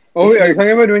was like, Oh, if wait, are you you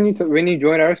talking about when you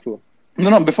joined our school?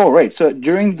 no before, right? So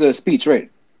during the speech, right?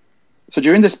 So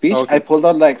during the speech, I Okay. pulled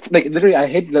out like literally I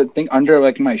hid the thing under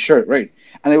like my shirt, right?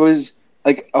 And it was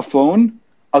like a phone,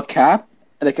 a cap,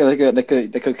 like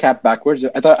a cap backwards.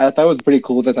 I thought it was pretty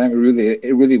cool at the time.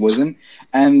 It really wasn't.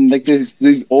 And like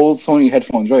these old Sony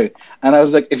headphones, right? And I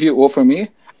was like, if you vote for me,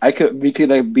 we could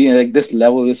like be like this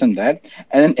level, this and that.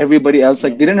 And then everybody else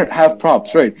like they didn't have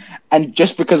props, right? And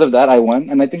just because of that, I won.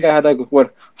 And I think I had like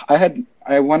what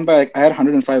I won by like I had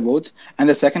 105 votes, and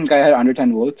the second guy had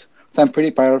 110 votes. So I'm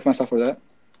pretty proud of myself for that.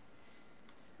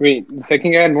 Wait, the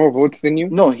second guy had more votes than you?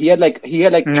 No, he had like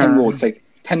 10 No. votes, like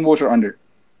 10 votes or under.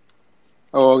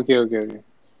 Oh, okay.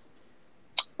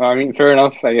 Well, I mean, fair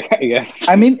enough, I guess.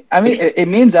 I mean, it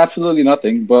means absolutely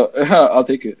nothing, but I'll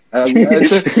take it. Like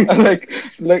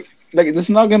this is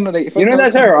not gonna like. If You know,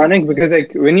 that's ironic because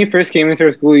like when you first came into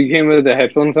our school, you came with the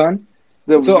headphones on.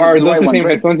 So are the those white the ones, same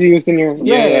right? headphones you used in your?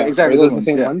 Yeah, Are exactly. those Those the ones.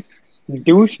 same Yeah, ones?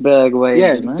 Douchebag ways,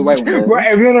 yeah, man. the white ones. Bro,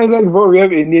 everyone was like, bro, we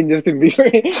have Indian Justin Bieber.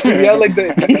 We had like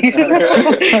the.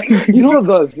 You know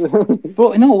those.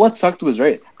 Bro, you know what sucked was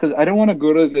right because I didn't want to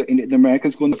go to the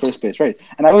American school in the first place, right?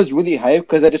 And I was really hyped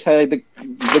because I just had like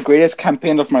the greatest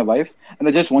campaign of my life, and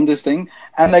I just won this thing.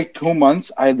 And like 2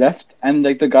 months, I left, and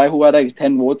like the guy who had like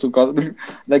 10 votes who got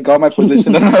my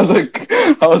position, and I was like,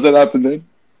 how was that happening?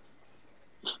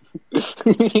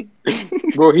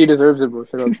 Bro, he deserves it, bro.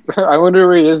 Shut up. I wonder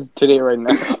where he is today, right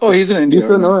now. Oh, he's in India. You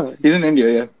still right know now. him? He's in India,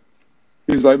 yeah.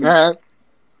 He's vibing. Alright.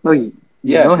 Oh, you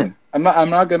Yeah. know him. I'm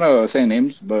not gonna say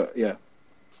names, but yeah.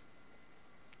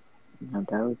 No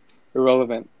doubt.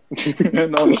 Irrelevant.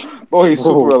 No, bro, he's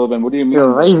super Whoa. relevant. What do you mean?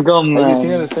 Yo, he's gone, Have you seen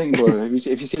man. his thing, bro? If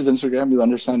you see his Instagram, you'll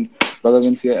understand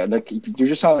relevance. Yeah, like you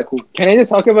just sound like cool. Can I just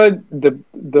talk about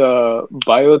the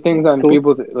bio things on Cool.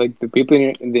 people, like the people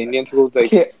in the Indian schools, like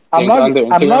Okay, I'm things on their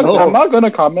not. I'm not. Instagram? I'm not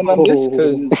gonna comment on this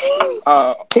because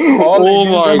all Oh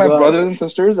Indians my are my God. brothers and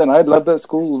sisters, and I love that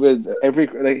school with every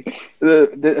like.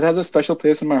 It has a special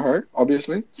place in my heart,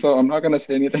 obviously. So I'm not gonna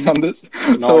say anything on this.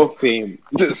 Not same,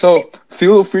 So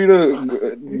feel free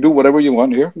to do whatever you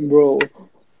want here. bro.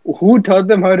 Who taught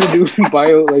them how to do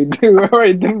bio? Like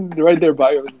write their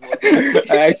bios. Bro.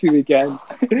 I actually can.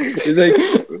 It's like.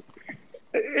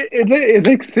 It's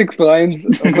like 6 lines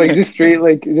of like just straight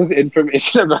like just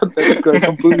information about them, like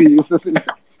completely useless.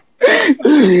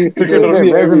 Cricketer, Their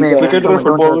resume, cricketer, man.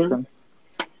 Don't touch footballer. them.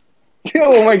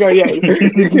 Oh my God, yeah,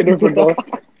 cricketer football.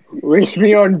 Wish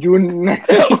me on June 9th.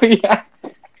 Oh yeah.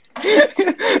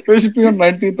 Wish me on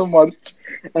 19th of March.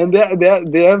 And they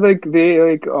have like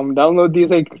download these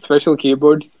like special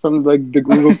keyboards from like the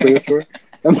Google Play Store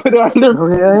and put it on their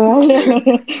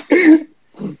Oh, yeah.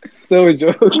 so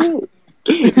jokes.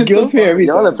 Guilt me every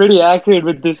Y'all are time. pretty accurate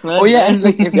with this, man. Oh yeah, and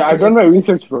like Yeah, I've done my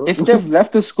research, bro. if they've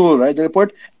left the school, right, they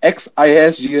report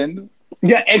XISGN.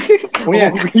 Yeah, oh,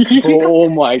 yeah. Oh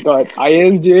my God,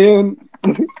 ISJN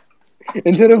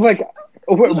instead of like.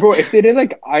 Oh, bro, if they did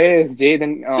like ISJ,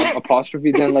 then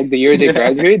apostrophe, then like the year they Yeah.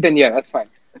 graduate, then yeah, that's fine.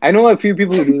 I know a few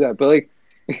people who do that, but like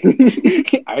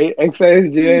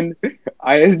XISJN,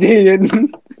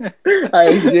 ISJN,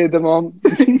 ISJ the mom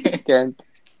can't.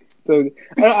 So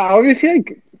obviously,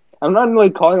 like, I'm not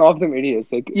like calling all of them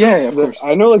idiots. Like, Yeah, of course.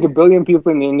 I know like a billion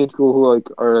people in the Indian school who like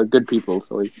are good people.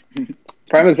 So like,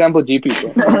 prime example,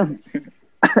 GP. Bro.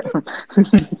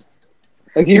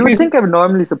 Like, You would GP, think I would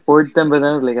normally support them, but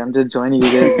then I was like, I'm just joining you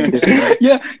guys.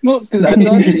 Yeah, no, because I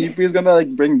thought GP is gonna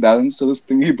like bring balance to this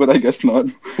thingy, but I guess not.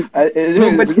 no,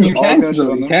 but you all can't gonna shit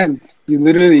though. on You them. can't. You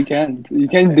literally can't. You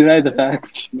can't deny the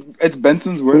facts. It's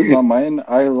Benson's words, not mine.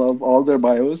 I love all their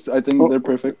bios. I think they're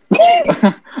perfect.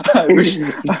 I wish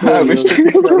the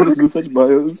people that would do such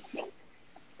bios.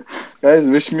 Guys,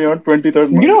 wish me on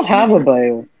 23rd March. You don't have a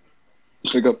bio.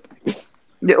 Pick up.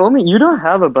 Yeah, Omi, you don't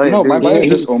have a bio. No, my dude. bio Yeah, is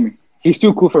just Omi. He's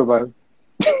too cool for a bio.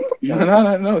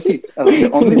 No. See, Oh. the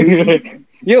only reason.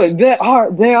 Yo, there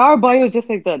are bios just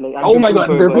like that. Like, I'm Oh too my cool God,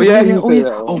 for a they're bio. Oh yeah, You yeah. Oh say yeah.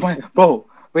 that. Oh my, bro.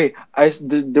 Wait,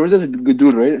 there was this good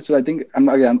dude, right? So I think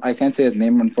I can't say his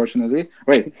name unfortunately,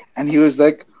 right? And he was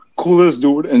like coolest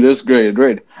dude in this grade,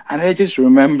 right? And I just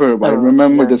remember, I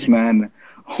remember yeah. this man.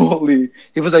 Holy,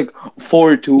 he was like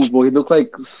 4'2", boy. He looked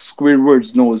like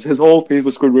Squidward's nose. His whole face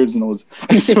was Squidward's nose.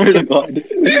 I swear to God.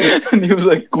 And he was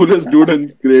like coolest dude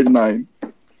in grade 9.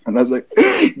 And I was like,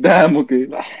 damn, okay.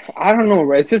 I don't know,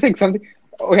 right? It's just like something.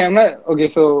 Okay, I'm not. Okay,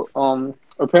 so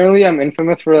apparently I'm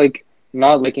infamous for like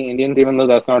not liking Indians, even though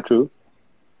that's not true.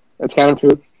 That's kind of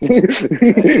true.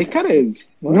 It kind of is.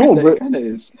 No, It but kind of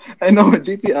is. I know,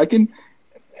 JP. I can.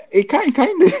 It kind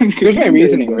of. here's my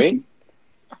reasoning, right?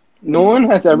 No one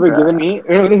has ever given me.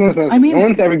 No, listen, I mean- no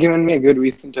one's ever given me a good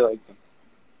reason to like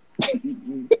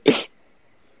them.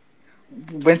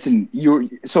 Vincent, you're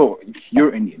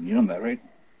Indian. You know that, right?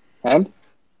 And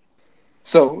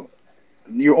So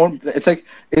your own. It's like,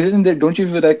 isn't there? Don't you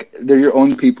feel like they're your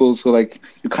own people? So like,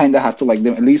 you kind of have to like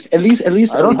them at least. I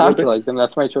don't have to like them.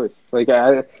 That's my choice. Like,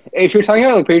 if you're talking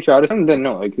about like patriotism, then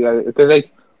no, like, because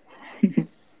like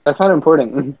that's not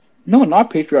important. No, not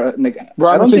patriotic. Like, Bro,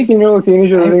 I I'm a don't think. 16-year-old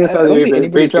teenager living in I Saudi don't think Arabia.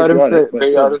 anybody's patriotic, but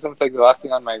Patriotism's like the last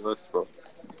thing on my list, bro.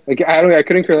 Like, I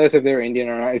couldn't care less if they were Indian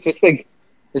or not. It's just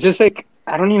like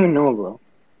I don't even know, bro.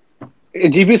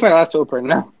 GB is my last hope right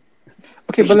now.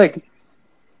 Okay, but like,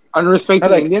 Unrespected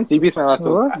like- Indians, GB is my last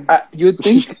hope. you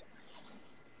think.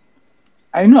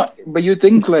 I know, but you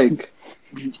think like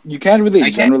you can't really I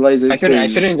can't- generalize it. I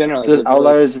shouldn't generalize. There's it, but,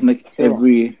 outliers in like still.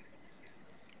 every.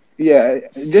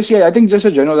 I think just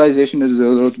a generalization is a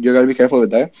little. You gotta be careful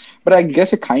with that. But I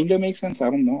guess it kind of makes sense. I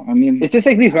don't know. I mean, It's just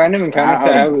like these random encounters I I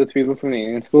don't have know. with people from the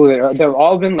Indian school. They've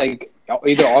all been like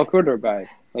either awkward or bad.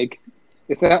 Like,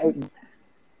 it's not.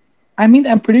 I mean,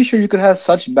 I'm pretty sure you could have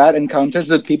such bad encounters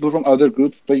with people from other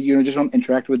groups, but you just don't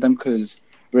interact with them because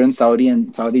we're in Saudi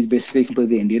and Saudi is basically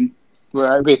completely Indian.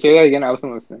 Wait, say that again. I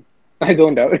wasn't listening. I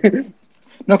don't doubt.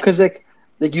 No, because like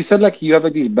you said, like you have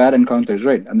like these bad encounters,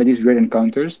 right? And like these weird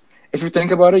encounters. If you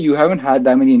think about it, you haven't had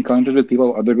that many encounters with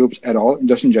people of other groups at all,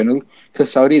 just in general.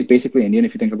 Because Saudi is basically Indian,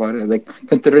 if you think about it. Like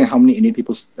considering how many Indian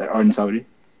people are in Saudi.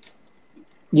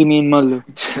 You mean Mallu?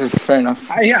 Fair enough.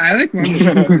 I like.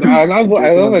 I love.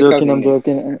 I'm like. joking. I'm South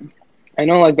Indian. joking. I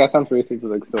know, like that sounds racist,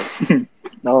 but like still.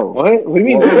 No. What? What do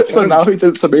you mean? So now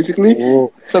so basically,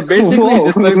 Whoa. he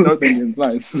dislikes North Indians.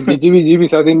 Nice. GB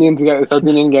South Indian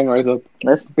gang rise up.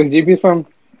 Let's Because GB is from.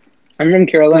 I'm from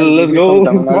Kerala. and Let's GB go. From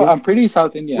Tamil Bro, Nadu. I'm pretty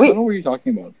South Indian. I Wait. don't know what you're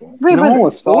talking about, bro. wait, No,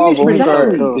 but stop. Omi's from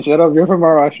exactly. Kerala. Shut up. You're from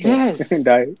Maharashtra. Yes.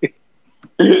 Die.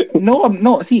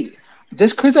 No. See,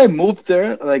 just because I moved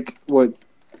there, like what,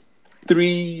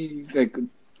 three fucking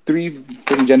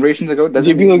generations ago,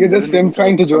 doesn't GB, mean- look at this doesn't mean simp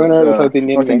trying to join our South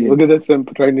Indian North gang. Indian. Look at this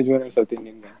simp trying to join our South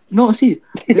Indian gang. No, see,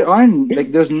 there aren't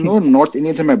like there's no North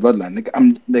Indians in my bloodline.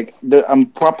 I'm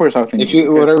proper South Indian. If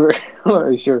you okay?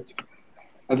 whatever, sure.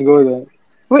 Let's go with that.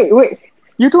 Wait.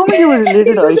 You told me you were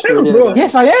related to Aishwarya. Bro.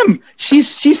 Yes, I am. She's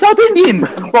South Indian.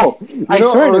 Bro, I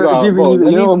swear to God. GB, Bro,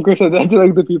 you know, Omkar said that to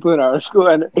like the people in our school,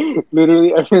 and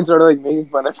literally everyone started like making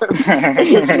fun of him.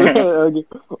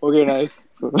 okay, nice.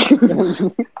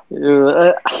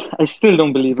 I still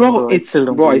don't believe it, bro, I still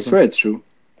don't I believe swear it's true.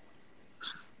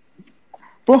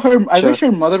 Bro, I Sure. wish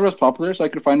her mother was popular so I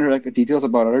could find her like details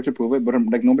about her to prove it, but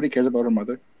like nobody cares about her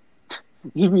mother.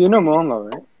 GB, you know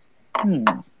Mohanlal, right? Hmm.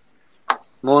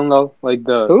 Mohanlal, like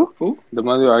the Who? the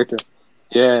Madhu actor.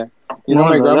 Yeah, you know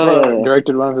my Mohanlal, grandpa yeah.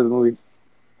 directed one of his movies.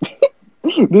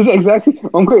 This is exactly,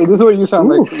 Omkar. This is what you sound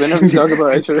like whenever you talk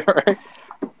about Aishwarya, right?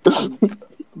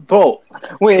 Bro,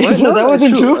 Wait, What? so No, that it's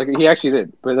wasn't true? Like, he actually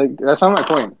did, but like that's not my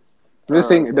point. I'm just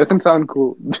saying it doesn't sound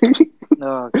cool.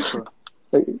 No, cool.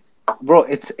 bro,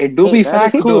 it do be Hey,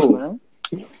 fact that's though. cool,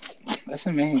 man. That's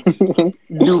amazing.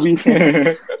 Do we?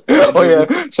 Oh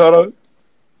yeah, shout out.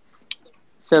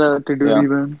 Shout out to Yeah. Doobie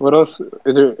Man. What else?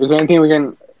 Is there anything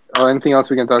else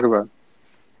we can talk about?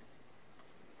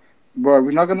 Bro, are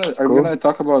we Cool. gonna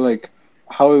talk about like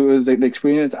how it was like the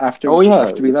experience after Oh, yeah.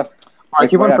 after we left? I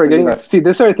keep on right after we forgetting. left. See,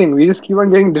 this is our thing. We just keep on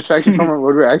getting distracted from what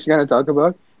we're actually gonna talk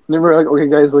about. And then we're like, okay,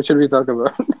 guys, what should we talk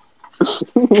about? So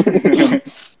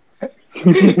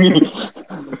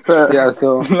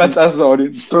Let's ask the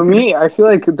audience. for me, I feel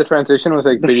like the transition was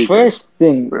like The pretty first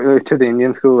thing, good to the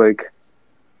Indian school. Like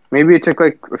maybe it took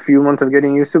like a few months of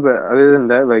getting used to, but other than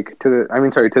that, like to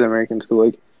the American school,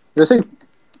 like just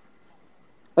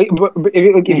but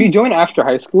if you join after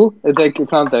high school,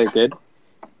 it's not that good.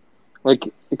 Like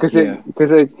because I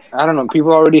don't know,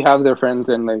 people already have their friends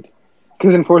and like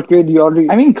because in fourth grade you already.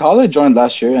 I mean, college joined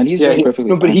last year, and he's doing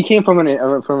perfectly no, but fine. he came from an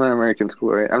American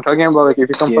school, right? I'm talking about like if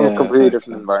you come from a completely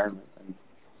different environment.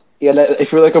 Yeah,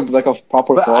 if you're like a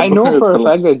proper. But I know for a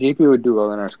fact that JP would do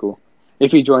well in our school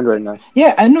if he joined right now.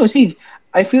 Yeah, I know. See,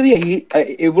 I feel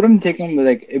it wouldn't take him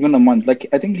like even a month. Like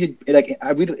I think we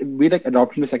like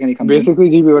adopt him the second he comes. Basically,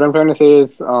 JP, what I'm trying to say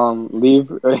is leave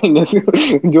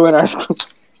join our school.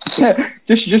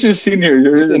 just your senior.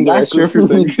 You're in last year.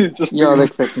 Just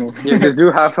like second. Yeah, just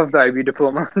do half of the IB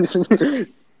diploma.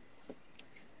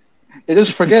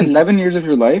 Just forget 11 years of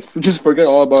your life. Just forget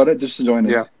all about it. Just to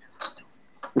join us.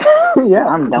 Yeah,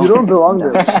 I'm down. You don't belong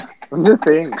there. I'm just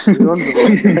saying, you don't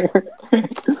belong there.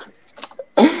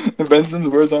 Benson's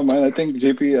words on mine. I think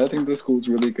the school's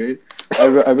really great.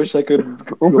 I wish I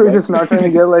could. We're just not trying to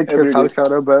get like his house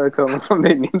shout out by someone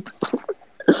they need.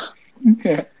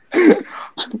 Yeah.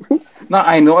 No,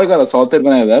 I know I got assaulted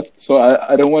when I left, so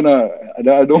I don't wanna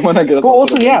get assaulted. But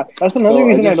also, yeah, that's another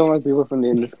reason I don't like people from the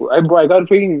Indian school. I got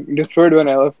freaking destroyed when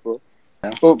I left, bro.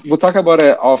 Yeah. Well, we'll talk about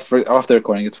it off the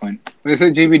recording. It's fine.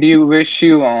 So, JB, do you wish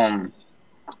you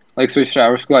like switched to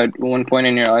our school at one point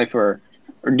in your life, or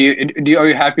are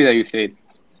you happy that you stayed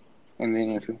in the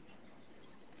Indian school?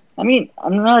 I mean,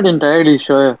 I'm not entirely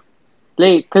sure.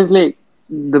 Cause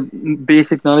the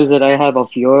basic knowledge that I have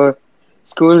of your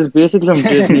school is basically from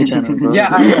Disney Channel, bro. Yeah,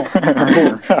 I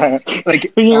know.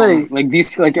 like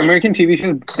these like American TV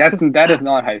shows. That is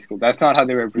not high school. That's not how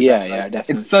they represent. Yeah,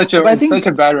 definitely. It's such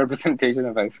a bad representation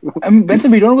of high school. I mean,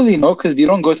 Benson, we don't really know because we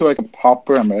don't go to like a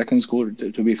proper American school.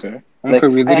 To be fair, like, I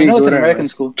know it's an American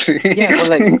school. Yeah, but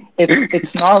like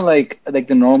it's not like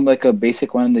the norm, like a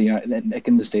basic one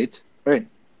in the States, right?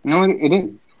 No, it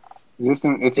is.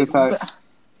 It's just that.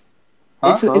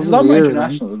 It's a lot more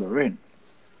international, though, right?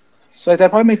 So that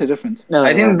probably makes a difference. No,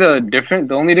 I think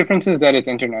the only difference is that it's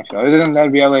international. Other than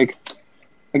that, we have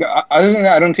other than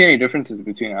that, I don't see any differences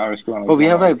between our school and. But we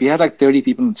had like 30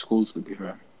 people in schools, to be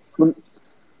fair.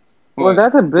 Well,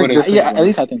 that's a big difference. Yeah, at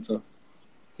least I think so.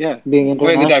 Yeah, being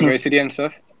international. The diversity and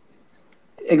stuff.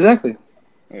 Exactly.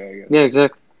 Yeah,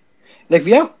 exactly. Like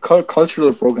we have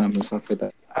cultural programs and stuff like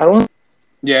that. I don't.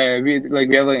 Yeah, we have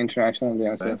like international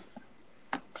and stuff.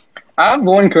 I have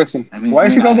one question. Why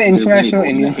is it called the International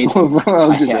Indian School?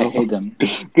 I hate them.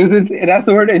 Because it has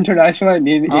the word international and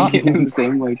Indian in the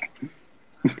same like.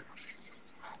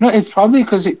 No, it's probably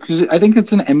because I think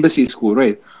it's an embassy school,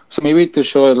 right? So maybe to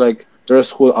show like they're a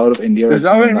school out of India. Is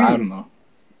that what I mean? I don't know.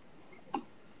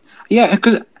 Yeah,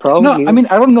 because probably. No, I mean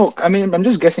I don't know. I mean I'm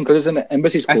just guessing because it's an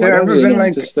embassy school. Has there ever been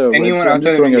like anyone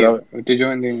outside of India to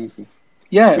join the Indian school?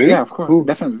 Yeah, really? Yeah, of course,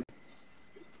 definitely.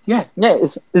 Yeah,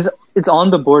 it's on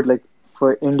the board like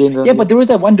for Indians. Yeah, but there was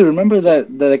that one. Do you remember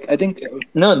that like I think?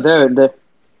 No, there are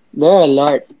a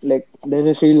lot. Like there's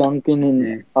a Sri Lankan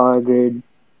in our grade,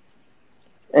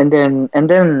 and then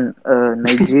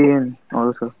Nigerian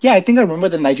also. Yeah, I think I remember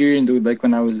the Nigerian dude like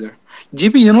when I was there.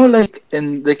 GP, you know, like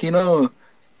in like you know,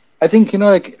 I think you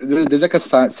know like there's like a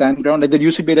sand ground. Like there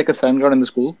used to be like a sand ground in the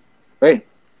school, right?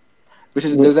 Which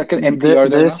is there's like an NPR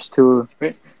there now, too.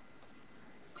 Right?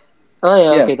 Oh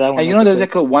yeah, okay, that one. And you know, there's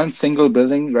like a one single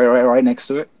building right next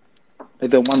to it,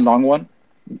 like the one long one.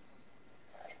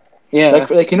 Yeah,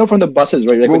 like you know from the buses,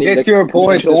 right? Like Who gets your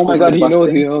point? Oh my god, he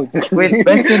knows. Wait,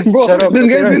 Benson, bro, shut up. This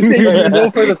guy's been saying you know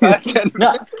for the past 10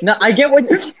 minutes. No, I get what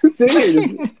you're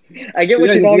saying. I get what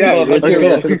you're talking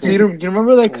about. Okay. So you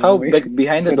remember like how like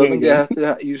behind the building you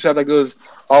used to have like those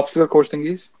obstacle course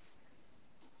thingies?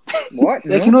 What?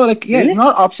 Like you know, like really?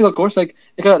 Not obstacle course, like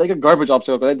a garbage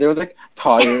obstacle course. Like, there was like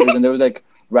tires and there was like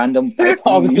random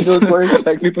obstacle course.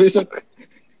 Like people used to.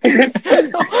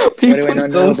 People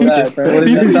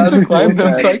used to climb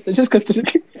them, so they just consider.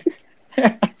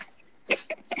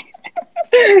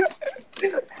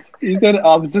 You said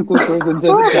obstacle course and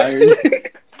said tires,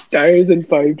 tires and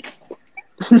pipes.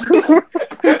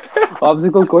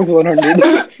 Obstacle course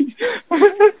 100.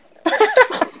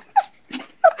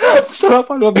 Shut Shut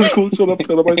up! I love this school. Shut up! I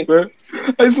swear.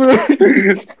 I swear.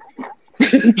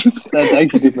 That's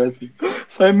actually depressing.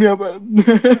 Sign me up.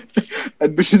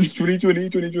 Admissions 2020,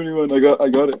 2021. I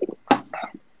got it.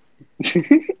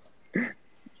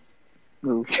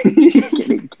 No.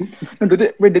 No,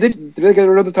 did they get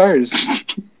rid of the tires?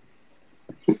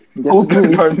 Oh,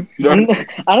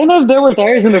 I don't know if there were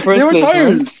tires in the first There were place.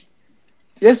 tires. Man.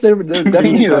 Yes, there were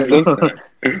definitely tires.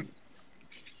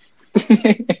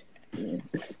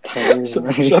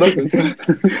 Shut up, Vincent.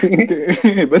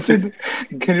 Okay. Vincent,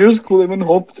 can your school even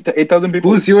hold 8,000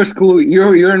 people? Who's your school?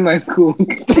 You're in my school.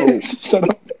 Shut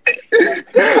up.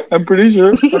 I'm pretty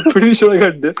sure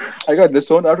I got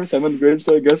disowned after 7th grade,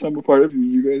 so I guess I'm a part of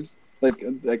you guys. Like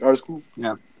our school.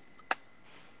 Yeah.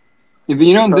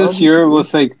 You know, this year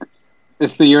was like,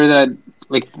 it's the year that,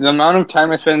 like, the amount of time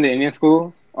I spent in the Indian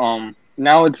school,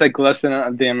 now it's like less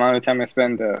than the amount of time I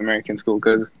spent in the American school,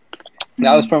 because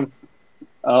that was from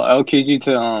LKG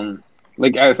to,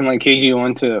 like, I was in like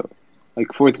KG1 to like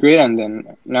 4th grade, and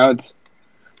then now it's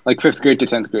like 5th grade to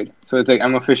 10th grade. So it's like,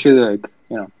 I'm officially like,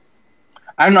 you know,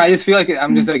 I don't know, I just feel like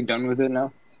I'm just like done with it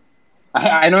now.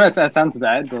 I know that sounds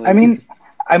bad, but like,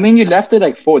 I mean, you left it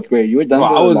like 4th grade. You were done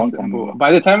with it a long time ago.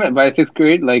 By 6th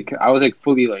grade, like, I was like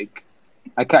fully like,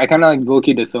 I kind of like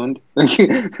low-key disowned like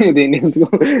the Indian school.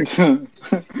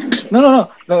 No.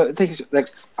 It's like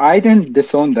I didn't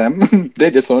disown them. They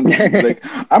disowned me. Like,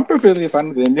 I'm perfectly fine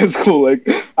with the Indian school. Like,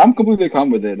 I'm completely calm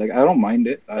with it. Like, I don't mind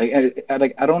it. I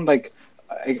don't like.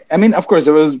 I mean, of course,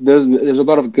 there's a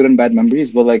lot of good and bad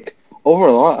memories, but like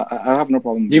overall, I have no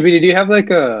problem. GB, did you have like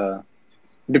a?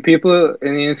 Do people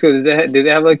in the Indian school did they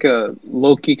have like a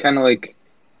low-key kind of like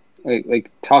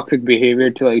toxic behavior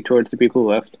to like towards the people who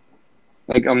left?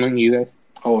 Like among you guys?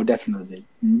 Oh, definitely,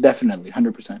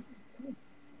 100%.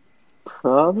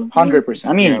 Probably. 100%.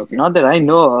 I mean, Yeah, okay. not that I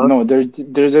know of. No,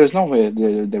 there's no way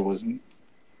there wasn't.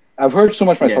 I've heard so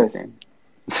much myself.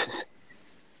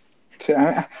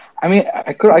 Yeah, I mean,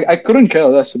 I couldn't care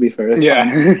less, to be fair. It's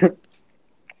fine. yeah.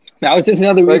 That was just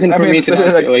another reason Like, I for mean, me to so,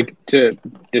 not, like- to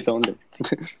disown them.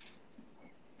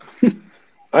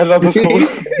 I love the school.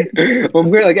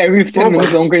 Omkar, like every 10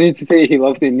 minutes, Omkar needs to say he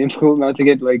loves the Indian school, not to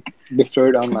get like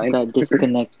destroyed online. Got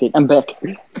disconnected. I'm back.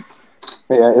 Yeah,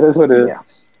 it is what it is. Yeah.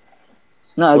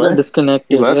 No, I What? got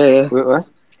disconnected. You left? Yeah, Wait, what?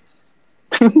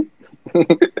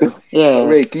 yeah.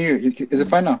 Wait, is it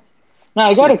fine now? No,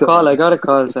 I got a So- call. So I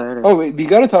had to Oh wait, we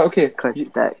gotta talk. Okay. cut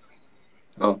that.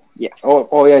 Oh yeah,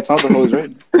 it's not the hose,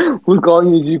 right? Who's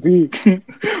calling you, GP?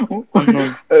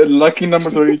 Lucky number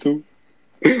 32.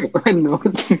 No,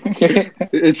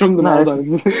 it's from the No,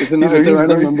 Maldives. It's a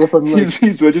random number from like.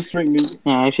 He's registering me.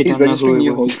 Yeah, I actually He's don't know who registering it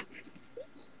you, was.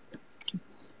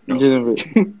 host.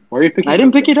 Why are you picking? I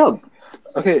didn't pick it up.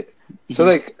 Okay, so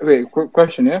like, wait, quick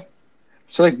question, yeah.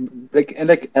 So like in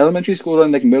like elementary school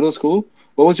and like middle school,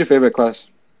 what was your favorite class?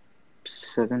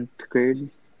 7th grade.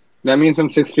 That means from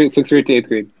 6th grade to 8th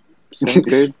grade. 7th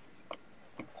grade.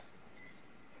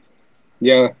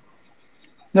 Yeah.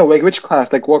 No, like which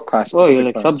class? Like what class? Oh, you're specific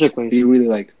like class subject do wise. you really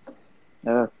like?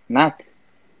 Math.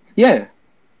 Yeah.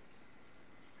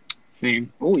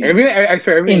 Same. Oh yeah.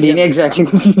 Every Indian, exactly.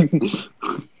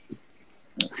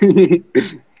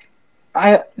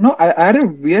 I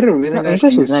had we had a really No, nice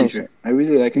English is English nice. teacher. I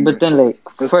really like English. But then, like,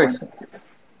 That's first, fine.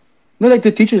 No, like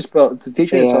the teacher itself.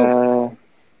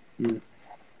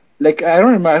 Like I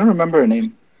don't remember her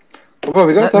name. But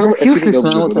we gotta talk about That's useless,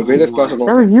 man. SUPW, What the the greatest class of all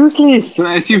that time. was useless. So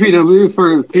SUPW,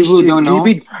 for people who don't know,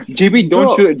 GB, don't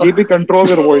Bro. shoot. GB, control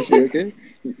your voice here, okay?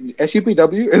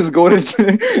 SUPW is golden. it's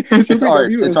SUPW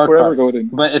art. is It's art forever class. golden.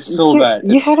 But it's so bad.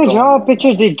 You It's had a so job bad.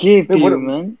 picture they gave to Wait, you,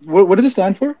 man. What does it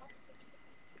stand for?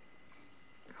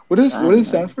 What does it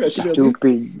stand for? SUPW?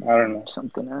 Stupid. I don't know.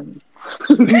 Something. I don't know.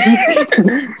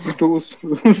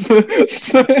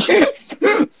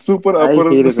 Super I upper,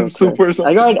 hated that super. class.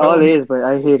 I got all A's, but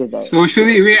I hated that.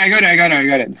 Socially, wait, I got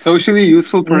it. Socially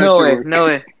useful productive No way, work. no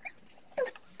way.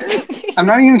 I'm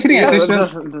not even kidding. I Yeah,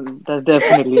 just, that's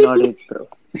definitely not it, bro.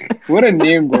 what a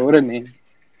name, bro. What a name.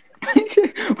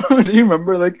 Do you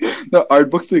remember like the art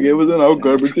books they gave us and how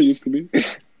garbage they used to be?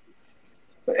 It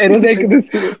was like this.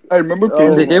 I remember.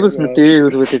 They gave us God.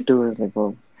 materials with it too. It was like,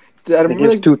 well, I they remember gave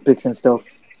us like, toothpicks and stuff.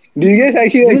 Do you guys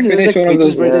actually like Yeah, finish like one of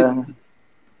those? pages where they- Yeah.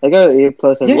 I got an A+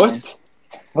 every Yes.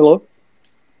 time. Hello?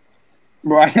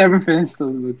 Bro, I never finished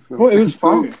those books. Bro. Oh, it was So-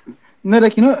 fun. No,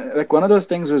 like like one of those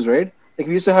things was right. like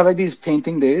we used to have like these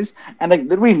painting days, and like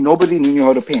literally nobody knew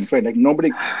how to paint, right? Like nobody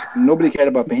cared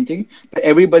about painting, but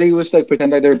everybody was like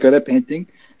pretend like they're good at painting.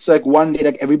 So like one day,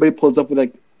 like everybody pulls up with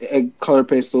like color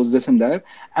pastels, this and that,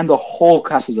 and the whole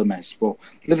class was a mess, bro.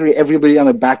 Literally everybody on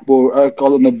the backboard,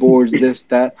 all on the boards, this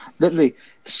that. Literally,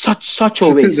 such a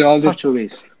waste, They're all just such a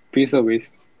waste. piece of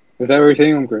waste. Is that what you're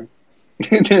saying, Umkar?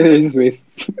 They're just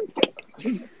waste.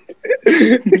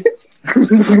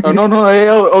 Oh no, hey,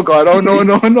 oh god, oh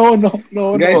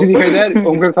no, Guys, did you hear that?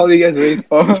 Umkar called you guys waste.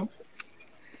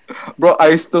 Bro,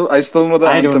 I still know the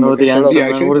I anthem. don't know Okay, the shut up. anthem, Yeah,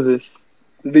 man. actually- What is this?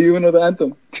 Do you even know the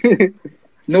anthem?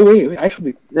 No way,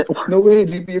 actually. No way,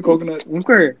 GP coconut.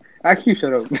 Umkar, actually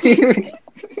shut up.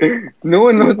 No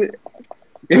one knows it.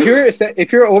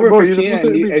 If you're over Bro, you're 15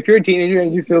 supposed and to- if you're a teenager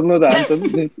and you still know the anthem,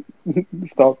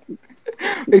 just stop.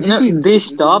 Hey, No, GP, they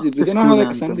stopped They the don't have school like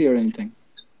anthem. assembly or anything.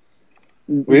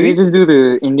 Really? They just do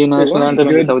the Indian national what? anthem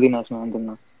and the Good. Saudi national anthem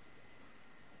now.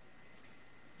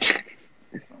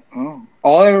 Oh.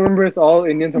 All I remember is all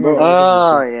Indians are. Bro.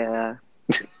 Oh yeah.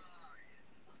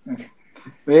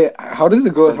 Wait, how does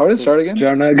it go? How does it start again?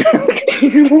 Jana.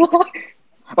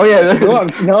 Oh yeah, there No,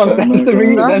 it is. no,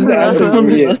 that's the anthem for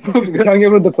me. You're talking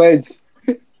about the pledge.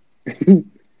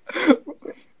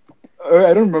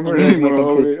 I don't remember Yes, anymore. my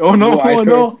Oh, country. wait. Oh no, No, I oh swear.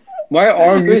 no. My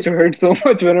arm used to hurt so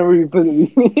much whenever we put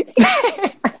it.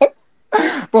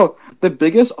 Bro, the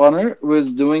biggest honor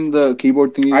was doing the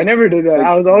keyboard thingy. I never did that.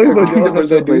 I was always so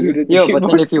jealous of the dude who did the Yo, but then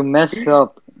keyboard. if you mess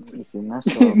up,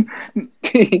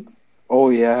 Oh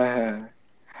yeah.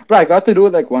 Bro, I got to do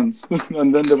it like once,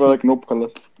 and then they were like, "Nope,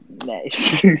 colors."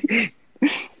 nice.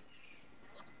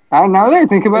 Now that I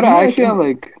think about it, Yeah, I I actually think- have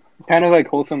like kind of like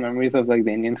wholesome memories of like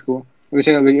the Indian school, which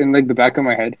are like in like the back of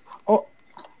my head. Oh.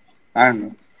 I don't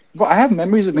know. Bro, I have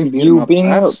memories of being You beaten up. being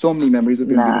I have up? so many memories of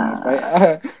being Nah. beaten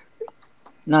up.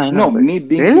 No, I know. No, me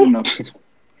being Really? beaten up.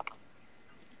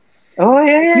 Oh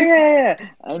yeah.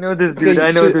 I know this dude. Okay,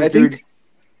 I know so this I dude.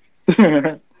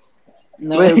 think.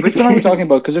 No, Wait, which one are we talking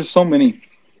about? Because there's so many.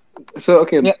 So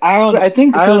okay, Yeah, I don't. I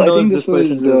think I so. don't I know think this this was.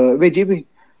 person too. Wait, JB.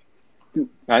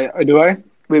 Do I?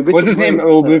 Wait, which What's his name? wait,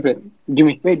 Oh, bleep it. Give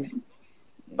me. Wait.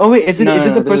 Oh wait, is it No, is it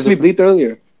no, the this is person we bleeped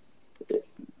earlier?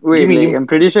 Wait, Give me- I'm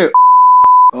pretty sure.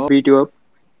 Oh. Beat you up.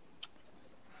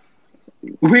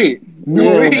 Wait. No,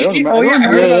 Yeah, wait. I don't remember- Oh, I yeah. don't I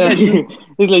heard about Yeah, that yeah. too.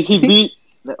 He's like he beat.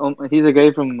 He's a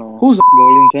guy from Who's?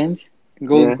 Golden Sands.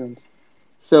 Golden Yeah. Sands.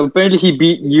 So apparently he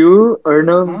beat you,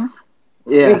 Arnav. Huh?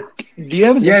 Yeah, Wait, do you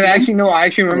have his Yeah, Instagram? actually, no. I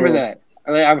actually remember Yeah. that.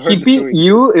 Like, I've heard he the beat story.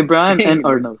 you, Ibrahim, and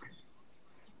Arnav.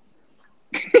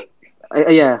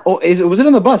 Yeah. Oh, was it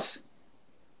on the bus?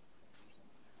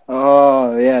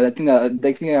 Oh yeah, I think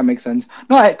that makes sense.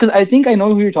 No, because I think I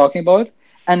know who you're talking about,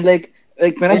 and like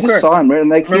when I Okay. just saw him, right? And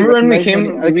like Remember when we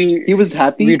came? he was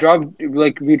happy. We dropped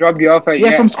you off at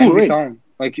Yeah, from school, and we right? saw him.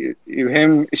 Like him,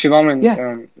 Shivam, and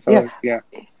Yeah. yeah.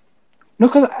 No,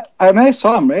 because when I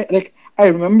saw him, right? Like I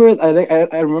remember,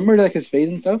 I remember like his face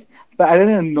and stuff, but I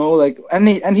didn't know like, and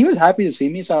he was happy to see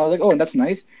me, so I was like, oh, that's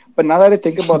nice. But now that I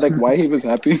think about like why he was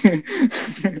happy,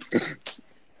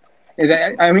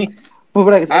 I mean, but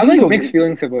like, I have think like the- mixed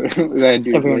feelings about that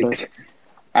dude. Everyone Like,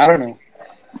 I don't know.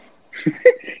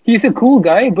 He's a cool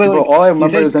guy, but Bro, like, all I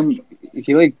remember like- is him.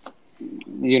 he like,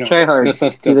 you know, Try hard. does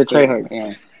such He's a stuff, try so, hard.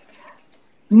 Yeah.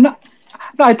 No,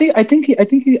 I think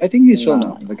he's chill Nah.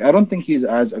 now. Like I don't think he's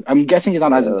as. I'm guessing he's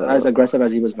not as aggressive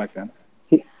as he was back then.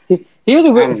 He was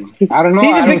a I don't know.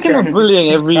 He's I a don't victim care. of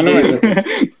bullying every I know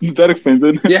day. That explains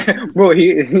it. Yeah, bro,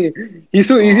 he's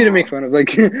so easy to make fun of.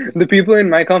 Like the people in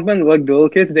my compound, like the little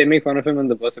kids, they make fun of him on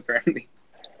the bus. Apparently,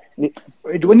 Wait,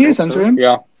 do we need to censor him?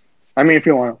 yeah. I mean, if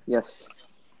you want. Yes.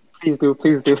 Please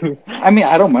do. I mean,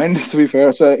 I don't mind to be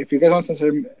fair. So if you guys want to censor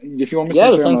him, if you want me to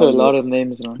Yeah, censor him, censor a I'll do lot it. of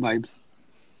names now. Vibes.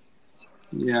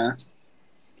 Yeah.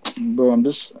 Bro, I'm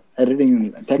just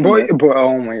editing. Boy,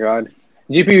 oh my god.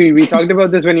 GP, we talked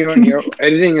about this when you were in here.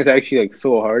 Editing is actually like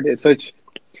so hard. It's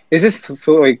just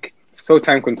so like so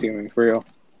time consuming for real.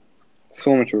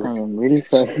 So much I work. am really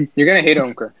sorry. You're gonna hate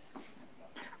Omkar.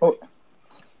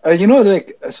 You know,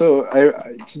 like so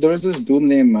there was this dude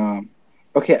named.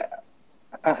 Okay.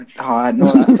 No,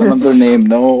 that's another name.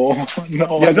 No.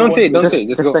 Yeah, don't say it. Don't say it.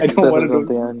 Just go. text I don't us wanna or do-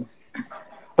 something.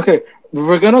 Okay,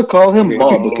 we're gonna call him Okay.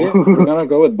 Bob. Okay, we're gonna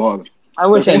go with Bob. I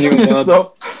wish I knew Bob.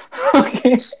 So,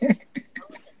 okay.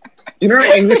 You know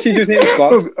our English teacher's name is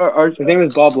Bob. His name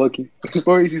is Bob Lucky.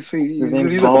 Bro, he's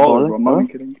name's a Bob baller, Baller? bro. I'm not even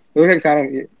Huh? kidding. Looks like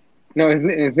Santa. No,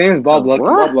 his name is Bob Lucky.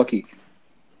 What? Bob Lucky.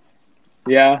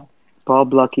 Yeah,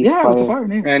 Bob Lucky. Yeah, it's a Fire. fire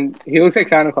name. and he looks like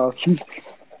Santa Claus.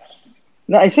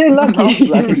 No, I said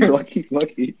Lucky.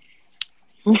 Lucky.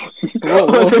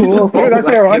 Whoa. That's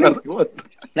ironic. What?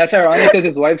 That's ironic because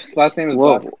his wife's last name is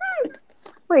Whoa. Bob.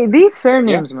 Wait, these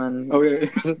surnames, man. Oh yeah,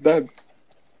 that.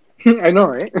 I know,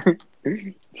 right?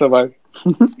 Survive.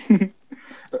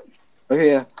 Okay,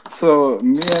 yeah. So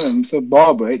me and him, so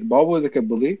Bob, right? Bob was like a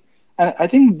bully, and I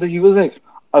think that he was like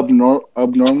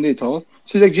abnormally tall.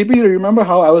 So like GP, you remember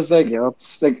how I was like Yup.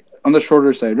 like on the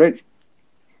shorter side, right?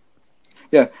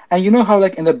 Yeah, and you know how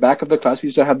like in the back of the class we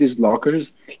used to have these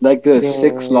lockers, like the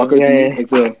six Yeah, locker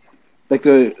thingy, yeah, like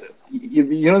the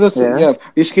you know this, yeah, yeah,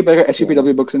 we used to keep like our yeah.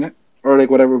 SCPW books in it, or like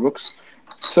whatever books.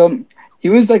 So he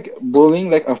was like bullying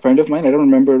like a friend of mine. I don't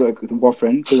remember like what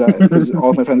friend because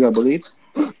all of my friends got bullied.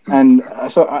 And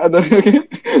so I, okay,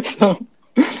 so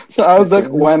so I was like,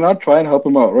 Okay. why not try and help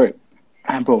him out, right?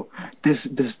 And bro, this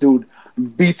dude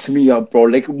beats me up, bro.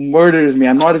 Like murders me.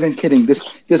 I'm not even kidding.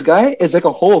 This guy is like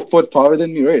a whole foot taller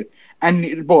than me, right?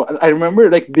 And bro, I remember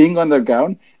like being on the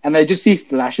ground and I just see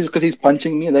flashes because he's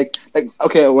punching me. Like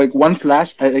okay, like one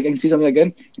flash, I can see something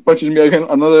again. He punches me again,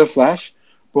 another flash.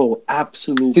 Bro,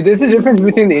 absolute. See, there's a difference bro.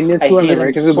 between the Indian I school and the hate him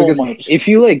American school so because much. if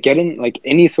you like get in like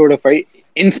any sort of fight,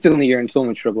 instantly you're in so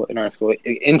much trouble in our school. Like,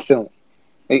 instantly.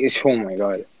 Like, oh my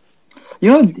god.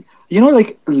 You know,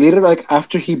 like later, like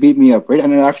after he beat me up, right,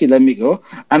 and then after he let me go,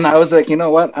 and I was like, you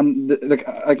know what,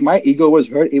 like my ego was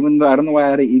hurt, even though I don't know why I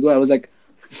had an ego. I was like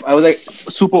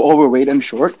super overweight and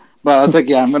short, but I was like,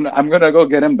 yeah, I'm gonna go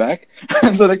get him back.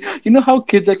 And so like, you know how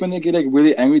kids like when they get like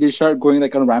really angry, they start going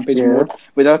like on rampage Yeah. mode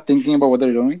without thinking about what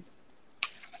they're doing.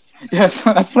 Yeah,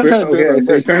 so that's what I did. Okay, Right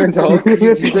so you there. turn into So Hulk.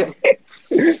 he's like,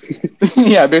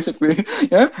 yeah, basically.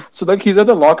 Yeah. So like he's at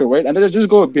the locker, right? And then I just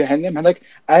go behind him and like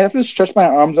I have to stretch my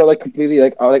arms out like completely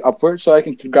like upward so I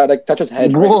can grab like touch his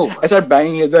head. Right? Whoa. I start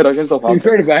banging his head against the You locker.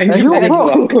 started banging And him you, against the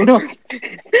locker. you know,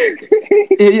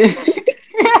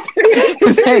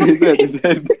 his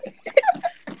head.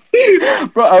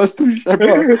 Bro, I was too short.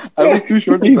 Bro, I was too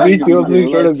short to He bang beat you up, so him. you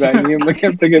started banging him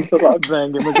against the locker.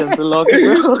 Bang him against the locker.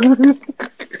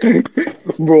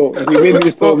 Bro, he made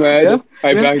me so Bro, mad. yeah,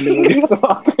 I yeah. banged him against the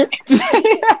locker.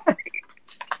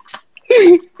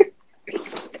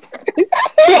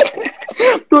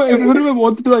 Bro, even if I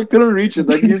wanted to, I couldn't reach it.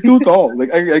 Like he's too tall.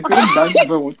 Like I couldn't bang him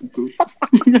if I wanted to.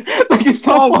 Like it's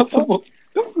not possible.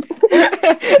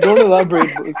 Don't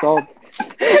elaborate, bro. Stop.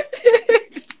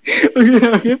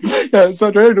 Okay. Yeah, so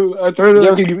I tried to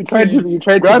Yeah, okay, you tried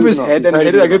to grab beat his him up. head You and tried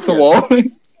hit to it beat him against the up, wall.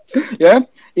 Yeah,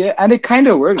 yeah, and it kind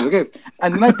of worked. Okay,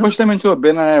 and then I pushed him into a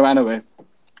bin and I ran away.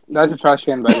 That's a trash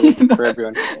can, by the way, for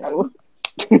everyone.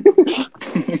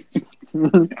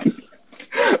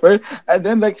 Right, and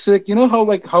then like so like you know how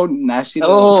nasty.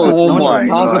 Oh Don't my even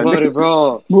talk God. about it,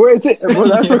 bro. Bro, bro,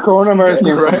 that's where coronavirus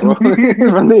came from, bro.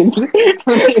 from the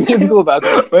Indian school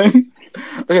bathroom. Right?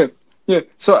 Okay. Yeah.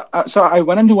 So I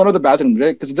went into one of the bathrooms,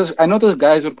 right? Because I know those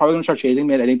guys were probably gonna start chasing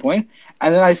me at any point,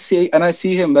 and then I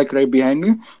see him like right behind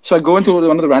me. So I go into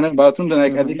one of the random bathrooms, and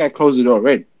like I think I close the door,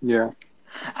 right? Yeah.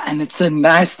 And it's the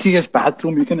nastiest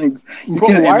bathroom you can Bro,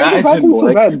 why are the imagine, bathrooms so bro.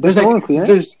 Like, bad? there's Does no one like clean it?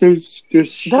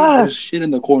 there's shit in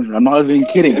the corner. I'm not even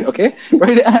kidding. Okay,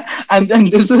 right? And then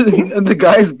and the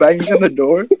guy's banging on the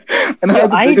door, and I have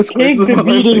the I biggest take question the on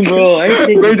my beating, face. bro. I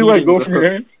take Where the do I beating, go bro. from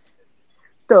here?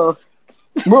 So,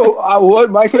 Bro, what?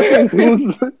 My question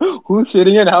is who's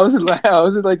shitting and how is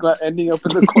it like ending up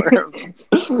in the corner?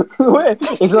 Wait,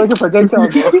 is it like a projectile,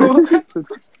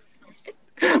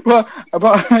 bro? But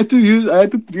I had to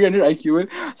 300 IQ it.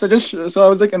 So I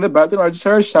was like in the bathroom. I just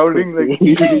started shouting like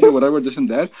teacher, whatever, this and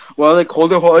that, while like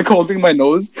holding my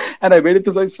nose. And I waited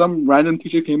till like some random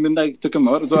teacher came in, like took him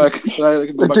out. So I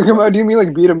could go back Took to him out? class. Do you mean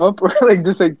like beat him up, or like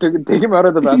just like take him out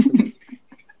of the bathroom?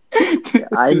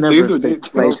 I They never do, they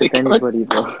picked do. fights with anybody,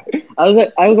 bro. I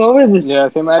was always this. Yeah,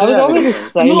 same. I was always a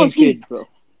silent see- kid, bro.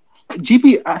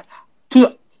 GP,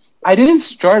 I didn't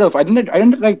start off. I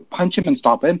didn't like punch him and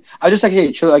stop him. I just like,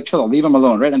 hey, chill, leave him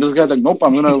alone, right? And this guy's like, nope,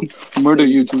 I'm gonna murder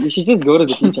you too. You should just go to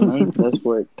the teacher, man. That's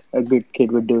what a good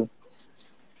kid would do.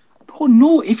 Oh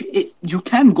no, you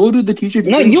can go to the teacher. If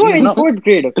No, you're you were getting in beaten up. fourth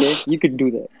grade, okay? You could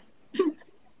do that.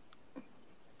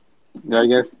 Yeah, I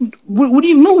guess. What do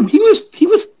you know? He was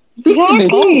thinking.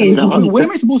 Exactly. What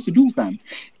am I supposed to do, fam?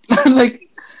 like,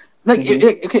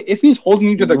 okay, if he's holding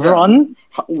you to the ground,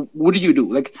 Run? what do you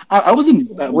do? Like, I wasn't.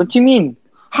 What do you mean?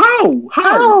 How?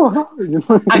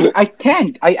 I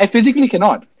can't. I physically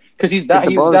cannot because he's that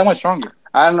much stronger.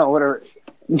 I don't know. Whatever.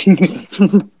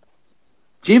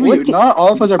 JB, not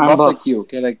all of us are I'm buff buff. like you.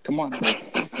 Okay, like, come on.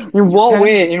 In what can't-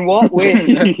 way? In what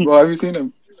way? Well, have you seen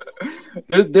him?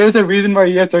 There's a reason why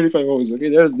he has 35 O's. Okay,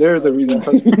 there's a reason.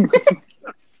 Trust me.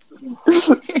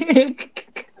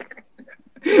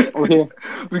 Okay.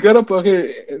 We got up.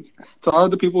 Okay, to all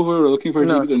the people who are looking for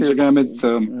No, JB's Instagram, it's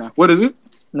No. what is it?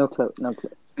 No clue. No clue.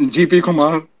 GP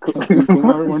Kumar.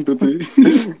 Kumar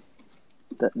 123.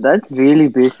 That's really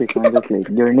basic, man. Just like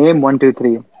your name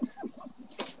 123.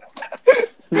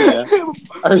 Yeah.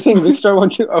 Are you saying Big Star 1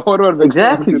 2? What about Big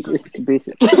Star 1 2 Exactly. 3?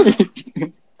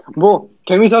 Basic. Bro,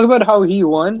 can we talk about how he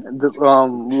won the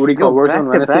what do you Yo, call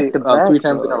Warzone back to back Wednesday to back. 3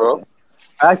 times in a row?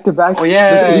 Back to back. Oh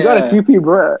yeah, He got a yeah. QP,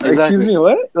 bro. Excuse Exactly. me,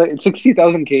 what? Like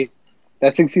 60,000 K.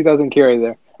 That's 60,000 K right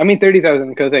there. I mean 30,000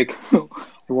 because like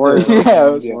Warzone.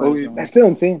 Yeah, Warzone. That's still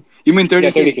insane. You mean 30K?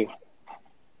 Yeah, 30K.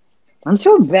 I'm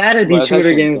so bad at Well, these that's shooter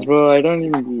actually games, insane. bro. I don't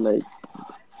even like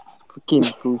fucking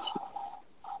push.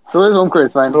 So his home court,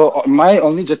 it's fine. Bro, my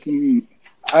only just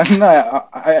I'm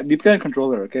not. We play on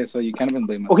controller, okay? So you can't even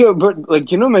blame us. Okay, but like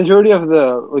majority of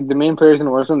the main players in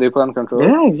Warzone they play on controller.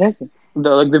 Yeah, exactly.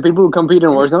 The people who compete in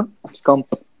Warzone. Scump.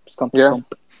 Yeah.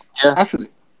 Yeah. Actually,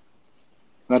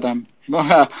 but I'm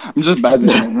just bad at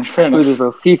it. Fair enough. Really,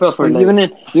 bro. FIFA for Like, life. even in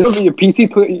your PC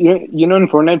play, in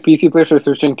Fortnite PC players are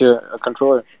switching to a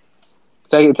controller.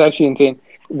 It's actually insane.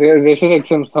 There's just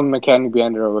like some mechanic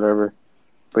behind it or whatever.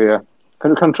 But yeah,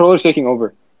 controller's taking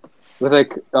over with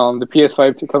like the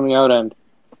PS5 coming out, and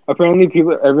apparently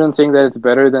everyone's saying that it's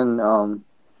better than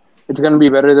it's gonna be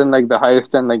better than like the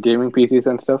highest end like gaming PCs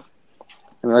and stuff.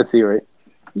 I mean, let's see, right?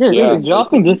 Yeah, it's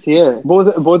dropping this year. Both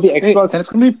the Xbox. And it's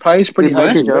gonna be priced pretty It's high.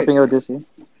 actually Too, right? dropping out this year.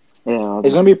 Yeah.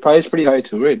 It's gonna be priced pretty high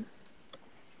too, right?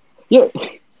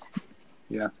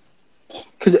 Yeah.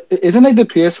 Because isn't like the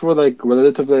PS4 like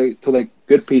relatively to like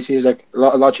good PCs like a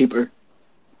lot cheaper?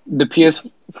 The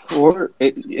PS4,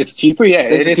 it's cheaper. Yeah,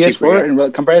 Like it the is PS4 cheaper.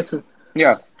 and compared to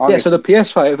Yeah. yeah. So the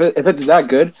PS5, if it's that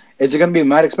good, is it gonna be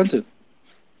mad expensive?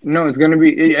 No, it's gonna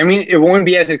be. I mean, it won't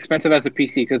be as expensive as the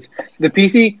PC because the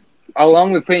PC,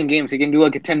 along with playing games, you can do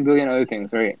like a 10 billion other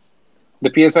things, right? The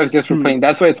PS5 is just for playing.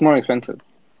 That's why it's more expensive.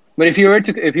 But if you were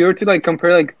to like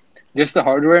compare like just the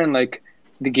hardware and like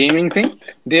the gaming thing,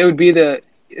 they would be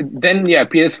then yeah,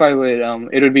 PS5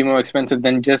 would it would be more expensive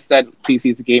than just that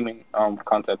PC's gaming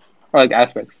concept or like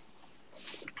aspects.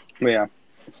 But yeah,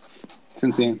 it's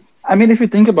insane. I mean, if you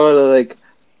think about it, like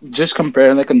just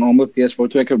comparing like a normal PS4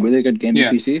 to like a really good gaming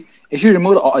Yeah. PC, if you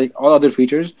remove all other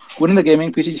features, wouldn't the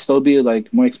gaming PC still be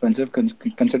like more expensive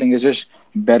considering it's just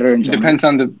better in general? Depends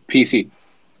on the PC,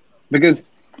 because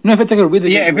No, if it's like a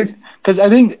really yeah, if it's because I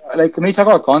think like when you talk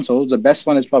about consoles, the best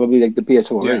one is probably like the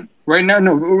PS4. yeah. Right? Right now,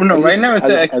 no, At right least now it's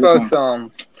as the a Xbox,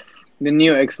 the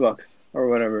new Xbox or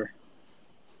whatever.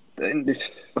 What's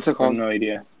it I have called? no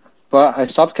idea. But I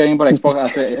stopped caring about Xbox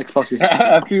after Xbox.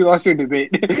 After you lost your debate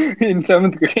in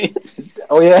 7th grade.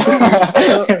 Oh yeah,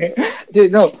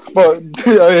 dude, no, but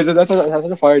that's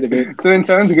a fire debate. So in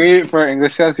 7th grade for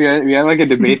English class, we had like a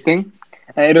debate thing,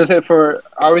 and it was like for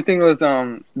our thing was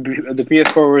the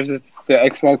PS4 versus the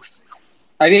Xbox.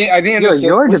 I think it Yo, was just,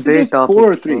 your what's the debate date? 4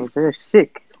 or topics, 3? bro, they're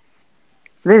sick.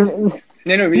 They're,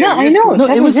 no, yeah, I know. No,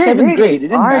 it was 7th grade. It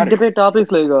didn't Our matter. debate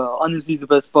topics like honesty is the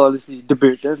best policy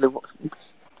debate. Like,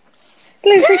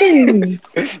 like freaking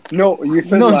No, you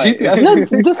said No, lie. no,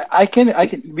 just I can.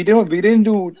 We didn't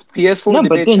do PS4 No, but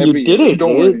debates then you every did year. it, Don't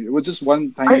right? worry, it was just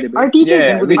one tiny debate. our teachers,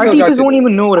 Yeah, we our still got teachers to won't do it.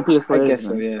 even know what a PS4 I is. guess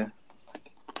so. man. Yeah.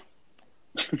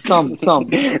 Some.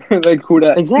 Like who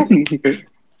that? Exactly.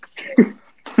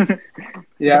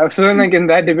 Yeah, so then like in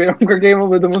that debate, Uncle came up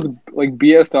with the most like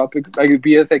BS topics, like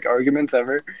BS like arguments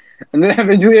ever, and then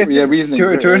eventually, Yeah, reasoning.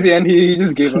 towards the end, he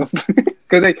just gave up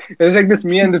because like it was like this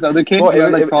me and this other kid Well, who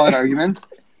had like it- solid arguments,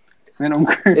 and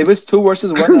Uncle It was 2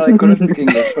 versus 1, and I couldn't speak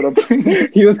English. Shut up.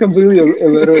 he was completely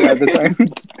illiterate at the time.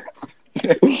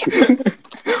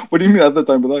 What do you mean at the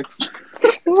time? Relax.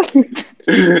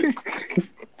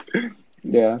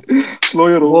 Yeah. Slow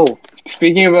your roll. Whoa.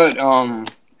 Speaking about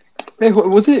Hey, who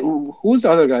was it? Who was the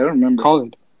other guy? I don't remember.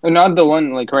 Holland, not the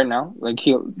one like right now, like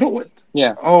he No, what?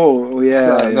 yeah, Oh,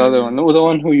 yeah. the other one, the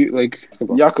one who you like.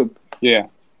 Jakub. Yeah,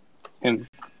 him.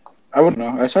 I wouldn't know.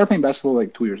 I started playing basketball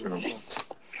like 2 years ago.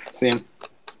 Same.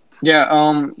 Yeah.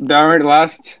 Our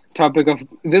last topic of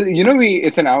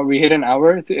it's an hour. We hit an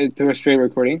hour through a straight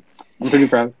recording. I'm pretty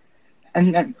proud.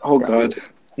 And oh god.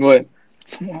 What?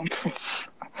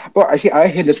 But I see. I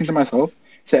hate listening to myself.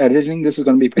 So editing this is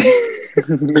gonna be pain.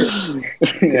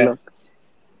 Yeah.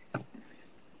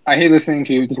 I hate listening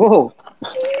to you. Too. Whoa.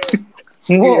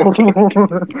 Whoa.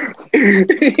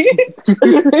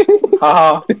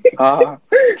 Haha. Haha.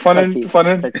 Fun and.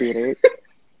 Touchy, right?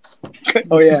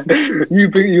 Oh yeah.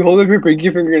 You hold up your pinky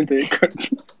finger and say.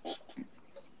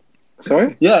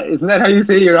 Sorry. Yeah, isn't that how you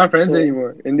say you're not friends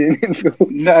anymore in the Indian school?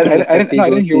 No, I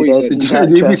didn't hear what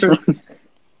you said.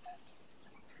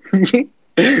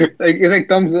 It's like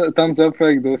thumbs up for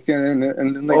like dosti and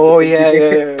then like. Oh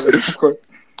yeah. Of course.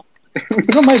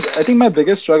 I think my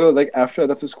biggest struggle like after I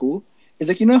left the school It's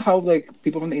like, you know how like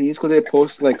people from the Indian school, they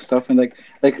post like stuff and like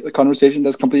the conversation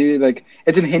that's completely like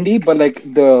it's in Hindi, but like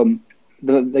the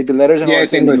letters and all Yeah,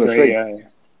 it's it's in English, English, right? right? Yeah.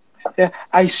 Yeah,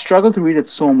 I struggle to read it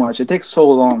so much. It takes so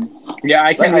long. Yeah, I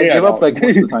Like can't I read it at give up all. like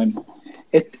most of the time.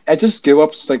 I just give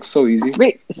up like so easy.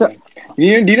 Wait, so Do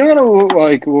you know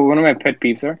like one of my pet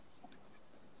peeves are?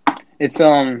 It's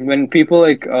when people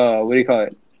like what do you call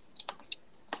it?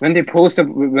 When they post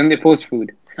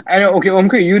food. I know,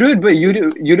 okay, you do it, but you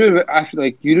do it after,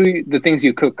 like, you do the things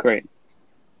you cook, right?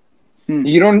 Hmm.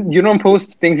 You don't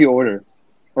post things you order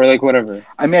or like whatever.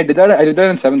 I mean, I did that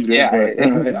in seventh grade, Yeah.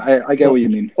 but I get what you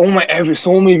mean. Oh my!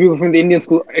 So many people from the Indian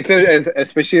school,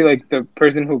 especially like the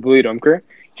person who bullied Umkar,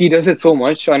 he does it so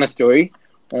much on a story.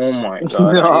 Oh my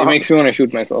god! It no. makes me want to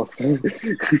shoot myself.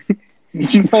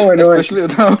 So annoying.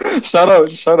 Especially shout out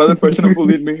the person who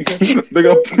bullied me. Big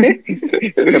up.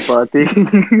 Chapati.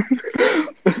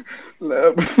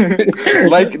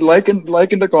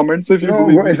 like in the comments if you No,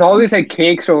 believe bro, me. it's always like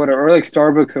cakes or whatever, or like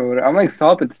Starbucks or whatever. I'm like,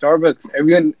 stop it, Starbucks.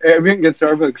 Everyone gets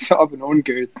Starbucks. Stop it, no one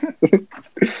cares.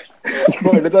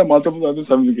 Bro, I did that multiple times in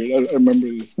seventh grade. I remember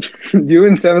this. You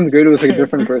in seventh grade was like a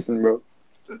different person, bro.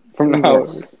 From now,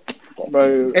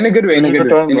 in a good way, in a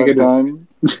good way, in a good way. Time.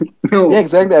 No. Yeah,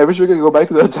 exactly. I wish we could go back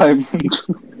to that time.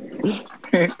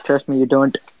 Trust me, you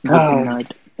don't. You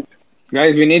cannot.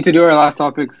 Guys, we need to do our last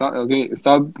topic. Okay,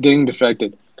 stop getting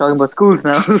distracted. Talking about schools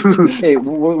now. Hey,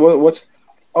 what's?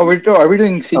 Oh, are we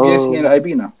doing CBSE and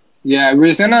IB now? Yeah, we're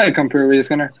just gonna like compare. We're just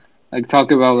gonna like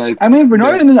talk about like. I mean, we're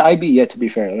not in the IB yet, to be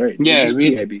fair, right? Yeah,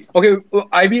 we IB. Okay, well,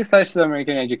 IB slash the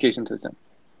American education system.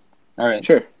 All right.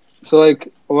 Sure. So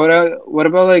like, what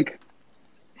about like?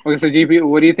 Okay, so GP,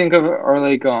 what do you think of are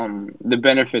like the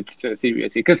benefits to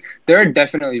CBSE? Because there are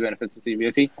definitely benefits to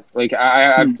CBSE. Like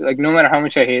I have to, like, no matter how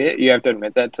much I hate it, you have to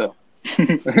admit that. So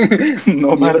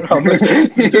No matter how much,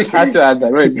 you just had to add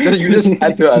that, right? You just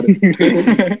had to add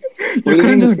it. You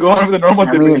couldn't just go on with the normal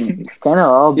I debate. mean, it's kind of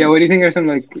obvious. yeah, what do you think are some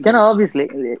like? It's kind of obvious.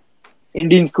 Like,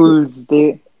 Indian schools,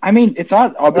 they. I mean, it's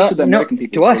not obvious to the American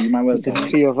people, to so us, you might well the say.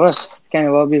 three of us. It's kind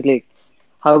of obvious, like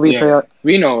how we Yeah,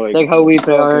 we know like how we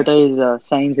okay. prioritize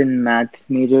science and math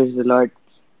majors a lot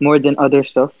more than other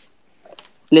stuff.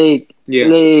 Like, Yeah.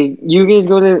 like you guys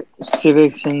go to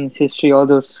civics and history, all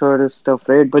those sort of stuff,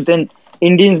 right? But then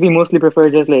Indians, we mostly prefer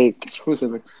just like Screw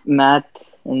civics. math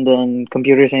and then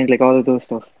computer science, like all of those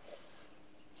stuff.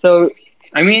 So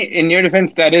I mean, in your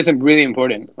defense, that is really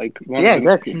important. Like, yeah,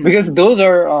 exactly. because those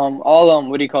are all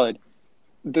what do you call it?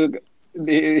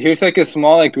 Here's like a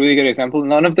small, like, really good example.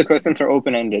 None of the questions are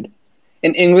open ended.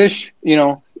 In English, you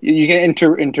can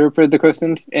interpret the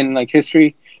questions. In like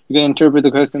history, you can interpret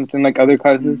the questions in like other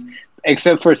classes.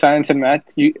 Except for science and math,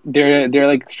 they're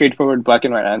like straightforward black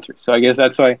and white answers. So I guess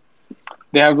that's why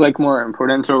they have like more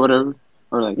importance or whatever,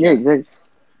 or like Yeah, exactly.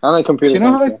 I like computer So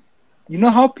science. you know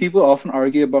how people often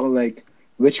argue about like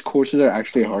which courses are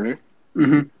actually harder?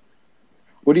 Mm-hmm.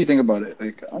 What do you think about it?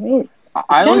 Like, I mean, I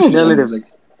Kind of always relative. like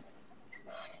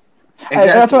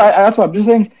exactly. that's what I'm just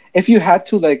saying. If you had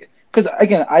to like, because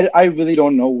again, I really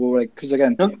don't know. Like, because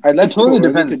again, No, I left it totally too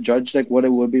early depends. to judge like what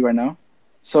it would be right now.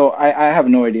 So I have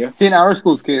no idea. See, in our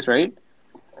school's case, right?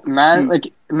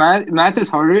 Math is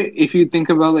harder if you think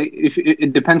about like if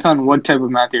it depends on what type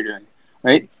of math you're doing,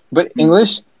 right? But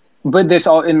English, but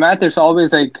in math there's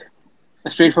always like a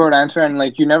straightforward answer, and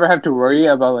like you never have to worry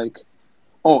about like,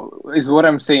 oh, is what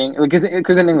I'm saying, like,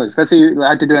 because in English, let's say you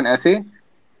had to do an essay,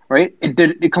 right?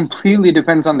 It completely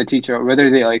depends on the teacher whether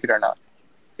they like it or not.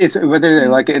 It's whether they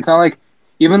like it. It's not like,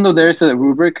 even though there's a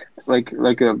rubric, like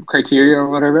a criteria or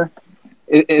whatever,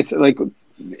 it's like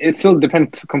it still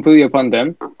depends completely upon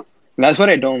them. And that's what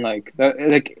I don't like.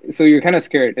 Like, so you're kind of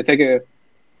scared. It's like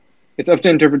it's up to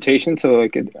interpretation. So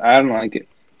like, I don't like it.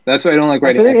 That's why I don't like I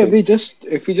writing feel like essays.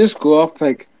 if we just go off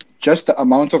like just the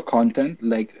amount of content,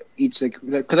 like each like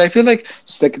because I feel like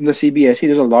it's like in the CBSE,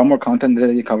 there's a lot more content that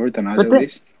they cover than us But at then-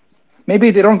 least.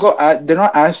 Maybe they're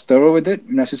not as thorough with it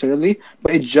necessarily,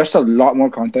 but it's just a lot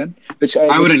more content. Which I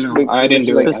which wouldn't is know. big- I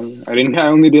didn't which do is it. like- I didn't. I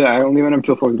only did. I only went up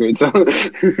till fourth grade. So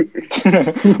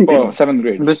well, seventh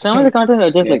grade. but some of the content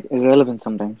are just Yeah. like irrelevant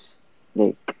sometimes.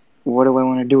 Like, what do I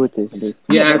want to do with this? Like,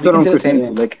 yeah, we that's can what say I'm the same saying.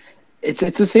 thing. Like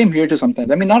it's the same here too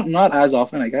sometimes. I mean, not as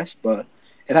often, I guess, but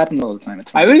it happens all the time.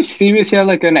 It's I fine. wish CBSE had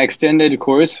like an extended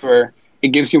course where it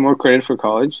gives you more credit for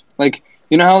college. Like,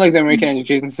 you know how like the American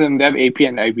education system, they have AP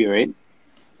and IB, right?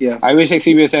 Yeah. I wish like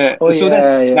CBS had, Oh, so yeah,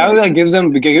 that yeah. now like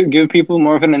give people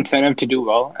more of an incentive to do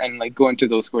well and like go into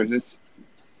those courses.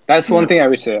 That's one Yeah. thing I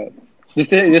wish they had. Just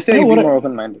to You know be what more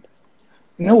open minded.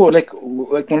 You know what? Like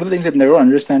one of the things I've never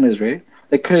understand is right.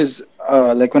 Like, cause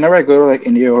like whenever I go to like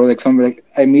India or like somewhere, like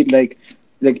I meet like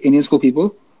Indian school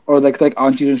people, or like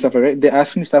aunties and stuff, right? They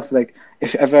ask me stuff like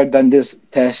if I've ever done this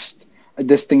test,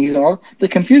 this thingy and all. They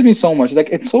confuse me so much. Like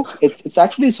it's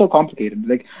actually so complicated.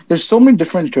 Like there's so many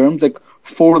different terms, like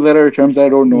 4-letter terms that I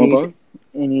don't know NEET, about.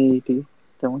 NEET,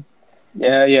 that one.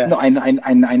 Yeah. No,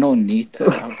 I know neat.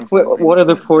 What are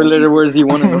the 4-letter words you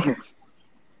want to know?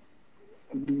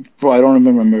 Bro, I don't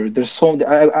remember. There's so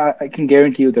I can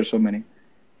guarantee you there's so many.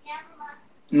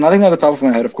 Nothing on the top of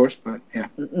my head, of course, but yeah.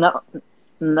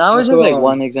 Now it's just So like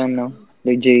one exam now,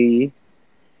 like JEE.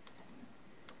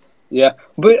 yeah,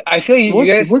 but I feel you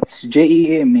guys. What's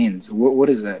JEA means? What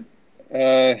is that?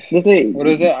 Just like What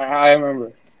is it? I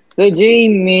remember. the JEE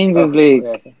means is Oh,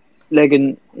 like yeah. like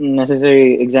a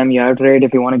necessary exam you have to write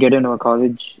if you want to get into a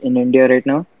college in India right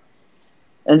now.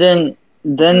 And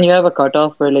then you have a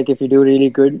cutoff where like if you do really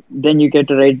good, then you get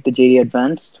to write the JEE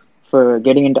Advanced for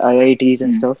getting into IITs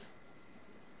and stuff.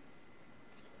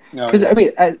 No, Because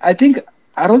yeah.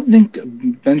 I don't think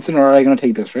Benson or I are gonna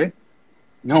take this, right?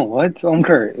 No, what?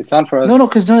 Omkar, it's not for us. No,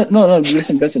 because no.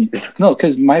 Listen, Benson. No,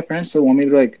 because my parents still want me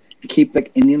to like keep like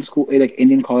Indian school, like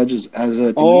Indian colleges as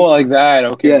a. Oh, like that.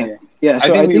 Okay, Yeah, okay. yeah.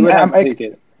 So I think we would have to like, take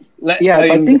it. Yeah,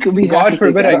 I think we have God to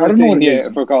forbid take it. I go I don't to know what it India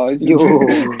is. for college. Yo.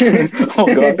 Oh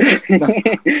God.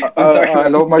 I'm sorry. I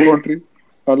love my country.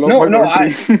 I love No,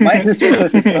 my country. my sister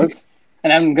says it sucks,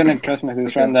 and I'm gonna trust my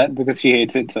sister on that because she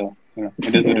hates it. So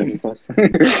it is what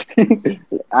it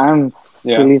is. I'm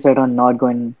Yeah. fully set on not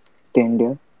going to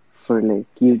India for like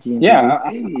UG and Yeah,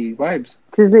 Hey, vibes.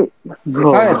 because like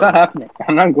it's not happening.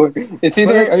 I'm not going. It's But,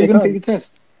 either. are you gonna take the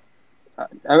test?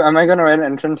 Am I gonna write an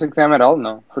entrance exam at all?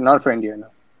 No, not for India. No,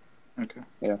 Okay.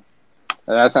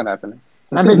 that's not happening.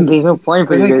 I mean, there's no point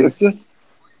for It's you like, guys. it's just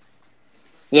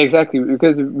exactly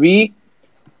because we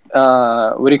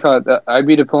what do you call it? The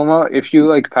IB diploma. If you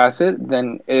like pass it,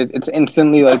 then it's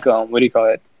instantly like what do you call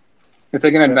it? It's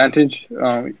like an advantage.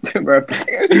 Rep.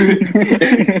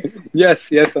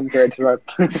 yes, I'm correct. Rep.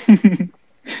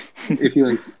 If you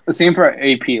like, same for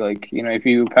AP. Like if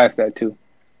you pass that too,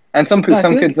 and some No, I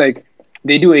feel kids like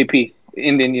they do AP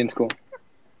in the Indian school.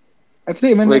 I feel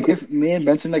even Like- if me and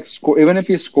Benson like score, even if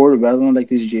you scored well on like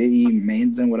these JE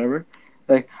mains and whatever,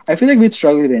 like I feel like we'd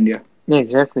struggle with India, Yeah,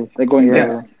 exactly. like going Yeah.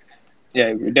 there.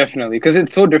 Yeah, definitely, because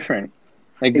it's so different.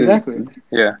 Like Exactly.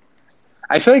 Yeah,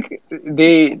 I feel like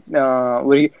they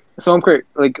so I'm correct.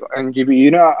 Like on GPA,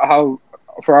 you know how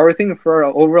for our thing for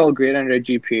our overall grade and our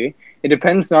GPA, it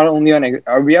depends not only on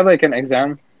we have like an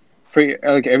exam for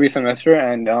like every semester,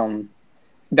 and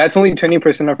that's only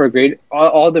 20% of our grade.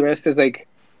 All the rest is like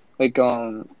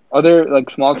other like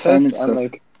small Assignment tests and stuff.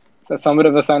 like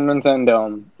summative assignments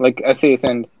and like essays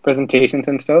and presentations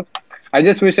and stuff. I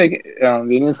just wish like the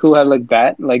Indian school had like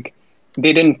that. Like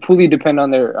they didn't fully depend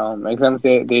on their exams.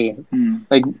 They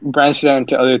like branched out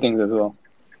into other things as well.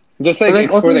 Just like But, like,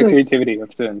 explore also, the like- creativity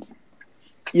of students.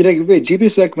 You like wait, GPA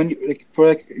is like when you like for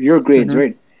like your grades, Mhm.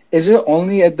 right? Is it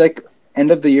only at like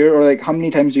end of the year, or like how many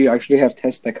times do you actually have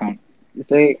tests that count? It's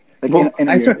like Like Bro, in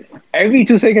a I year? swear, every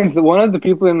 2 seconds, one of the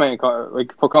people in my car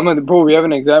like for comment, bro, we have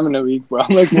an exam in a week, bro.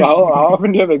 I'm like, wow, how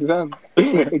often do you have exams?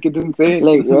 Like it's insane.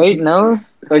 like right now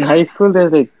in high school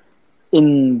there's like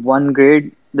in one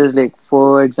grade there's like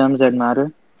 4 exams that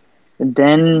matter. And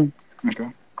then Okay.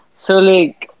 so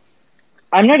like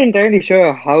I'm not entirely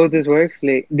sure how this works.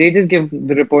 Like they just give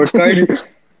the report card,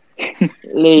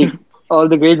 like all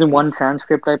the grades in one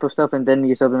transcript type of stuff, and then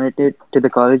you submit it to the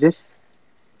colleges.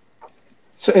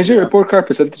 So is your report card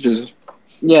percentages?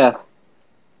 Yeah.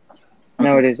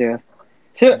 Nowadays, yeah.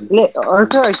 So like,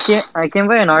 also I came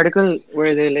by an article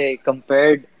where they like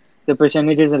compared the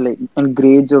percentages and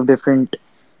grades of different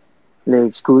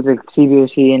like schools like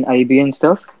CBSE and IB and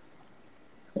stuff.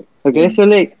 Okay, so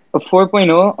like a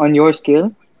 4.0 on your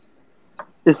scale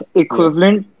is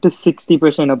equivalent to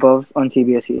 60% above on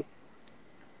CBSE.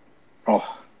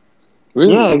 Oh,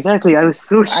 Really? Yeah, exactly. I was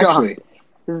so shocked. actually,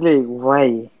 It's like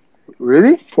why?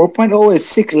 Really? 4.0 is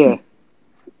 60. Yeah.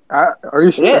 Are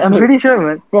you sure? Yeah, I'm pretty sure,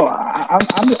 man. Bro,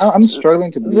 I'm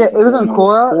struggling to believe. Yeah, it was on you know.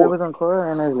 Quora. It was on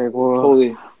Quora, and I was like, whoa.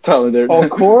 Holy Tyler, there. Oh,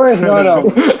 Quora is not a.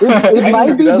 It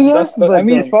might be BS, but I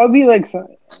mean, it's then- probably like.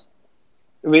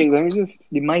 Wait, let me just.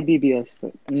 It might be BS,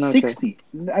 but I'm not sure. 60.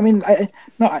 I mean,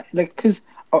 like because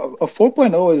a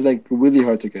 4.0 is like really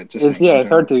hard to get. Just It's saying, in it's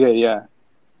hard general. to get. Yeah.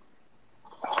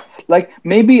 Like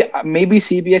maybe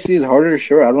CBSE is harder,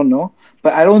 sure. I don't know,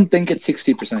 but I don't think it's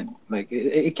 60%. Like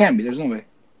it can't be. There's no way.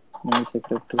 Let me check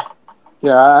that too.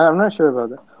 Yeah, I'm not sure about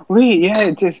that. Wait, yeah,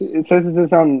 it says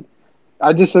it's on.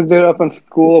 I just looked it up on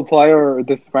School Apply or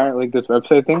this like this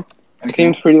website thing. It Okay.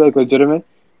 seems pretty like legitimate.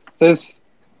 It says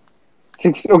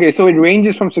 60. Okay, so it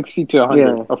ranges from 60 to 100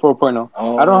 Yeah. or 4.0.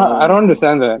 Oh. I don't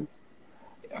understand that.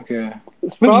 Okay.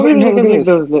 It's probably No,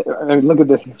 because like those. Look at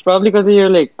this. It's probably because of your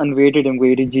like unweighted and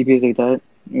weighted GPAs like that.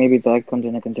 Maybe that comes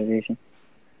into consideration.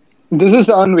 This is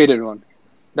the unweighted one.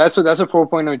 That's a 4.0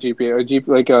 GPA. A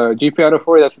GPA out of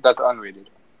 4. That's unweighted.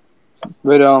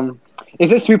 But it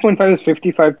says 3.5 is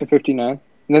 55 to 59, and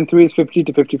then 3 is 50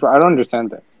 to 54. I don't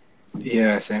understand that.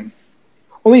 Yeah, same.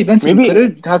 Oh wait, Benson, Maybe could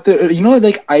it have to? You know,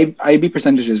 like IB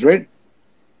percentages, right?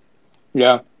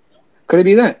 yeah. Could it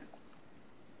be that?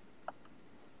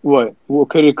 What? What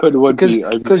could it could what be?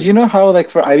 Because you know how like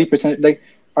for IB percent, like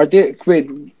are they? Wait,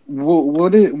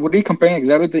 what are you comparing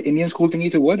exactly the Indian school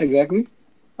thingy to what exactly?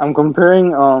 I'm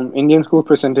comparing Indian school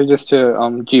percentages to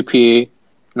GPA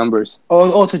numbers.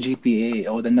 Oh, to GPA.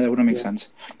 Oh, then that wouldn't make sense.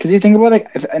 Because you think about like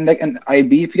an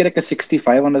IB, if you get like a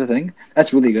 65 on the thing,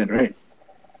 that's really good, right?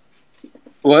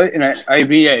 What in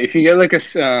IB? Yeah, if you get like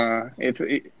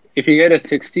if you get a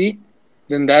 60,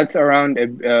 then that's around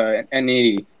an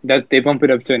 80. That they bump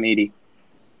it up to an 80.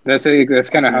 That's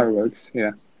kind of how it works.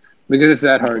 Yeah, because it's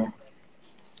that hard.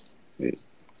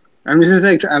 I'm just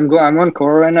like I'm on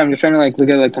core right now. I'm just trying to like look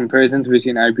at like comparisons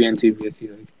between IB and CBSE.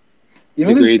 Like, you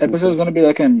know, this episode is gonna be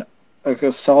like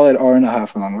a solid hour and a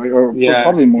half long, right? Or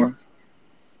probably more.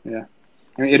 Yeah,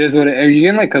 I mean, it is what you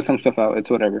can like cut some stuff out.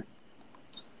 It's whatever.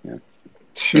 Yeah,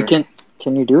 sure.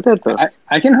 Can you do that though?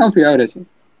 I can help you out,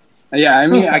 yeah. I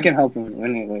mean, I can help him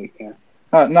when you like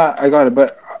yeah. No, I got it.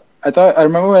 But I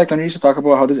remember like when we used to talk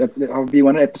about how we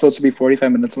wanted episodes to be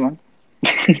 45 minutes long.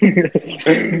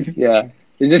 Yeah.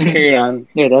 It just carried on.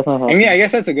 Yeah, that's not happening. I mean, I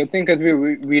guess that's a good thing because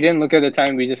we didn't look at the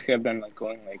time. We just kept on like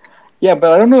going like. Yeah,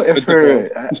 but I don't know if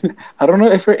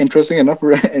we're interesting enough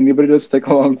for anybody to stick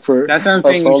along for. That's what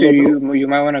I'm saying. So you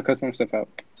might want to cut some stuff out.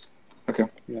 Okay.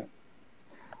 Yeah.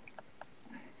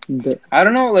 I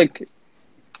don't know. Like,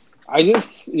 I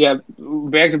just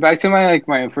back to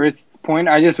my first point.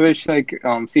 I just wish like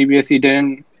CBSE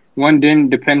didn't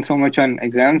depend so much on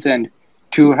exams, and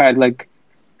 2 had like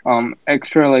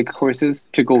extra like courses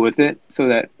to go with it, so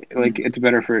that like it's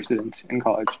better for students in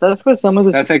college. That's what some of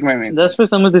the. That's like my main. That's what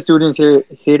some of the students here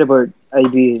hate about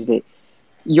IB is like,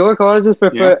 your colleges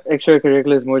prefer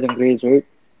extracurriculars more than grades, right?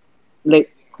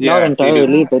 Like not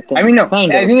entirely, but I mean no.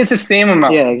 I think it's the same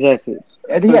amount. Yeah, exactly.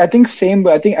 I think same,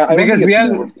 but I think because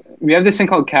we have this thing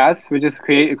called CAS, which is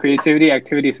creativity,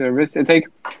 activity, service. It's like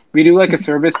we do like a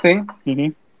service thing. Mm-hmm.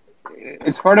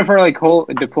 It's part of our like whole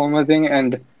diploma thing,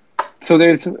 and so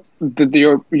there's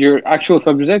your actual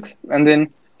subjects, and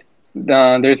then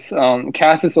there's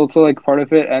CAS is also like part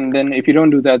of it, and then if you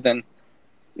don't do that, then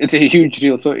it's a huge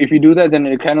deal. So if you do that, then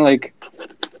it kind of like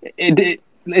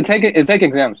it's like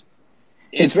exams.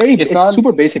 It's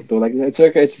super basic though. Like it's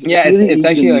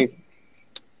actually like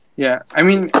yeah. I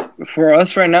mean, for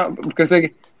us right now, because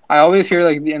like I always hear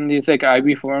like in these like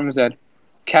IB forums that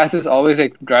CAS is always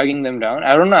like dragging them down.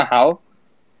 I don't know how,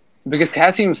 because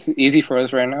CAS seems easy for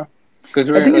us right now. Because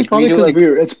I think it's probably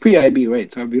because it's pre-IB,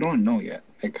 right? So we don't know yet,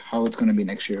 like how it's gonna be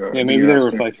next year. Or maybe they're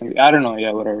reflecting. I don't know.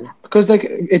 Yeah, whatever. Because like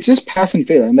it's just pass and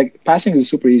fail, and like passing is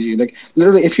super easy. Like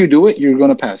literally, if you do it, you're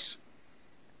gonna pass.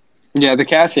 Yeah, the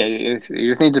CAS. Yeah, you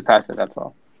just need to pass it. That's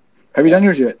all. Have you done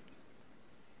yours yet?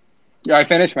 Yeah, I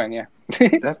finished mine. Yeah,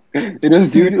 it was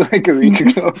due like a week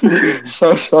ago.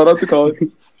 So shout out to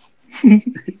college.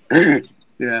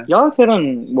 Yeah. Y'all said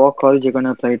on what college you're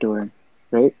gonna apply to,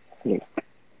 right? Like.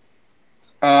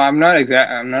 I'm not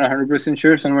 100%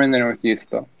 sure. Somewhere in the Northeast,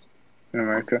 though, in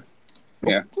America.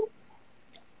 Yeah.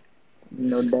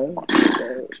 No doubt.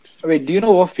 Wait, do you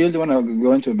know what field you want to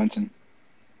go into, Benson?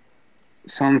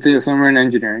 Somewhere in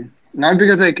engineering. Not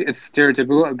because like it's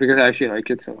stereotypical, because I actually like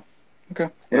it. So. Okay.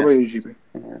 What about you,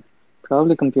 GP?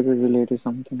 Probably computer related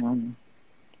something. I don't know.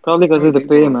 Probably because of the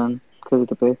pay, man. Because of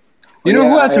the pay. You know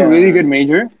who has a really good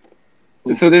major?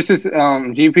 So there's this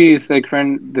GP's like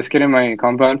friend, this kid in my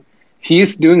compound.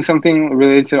 He's doing something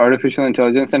related to artificial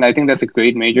intelligence, and I think that's a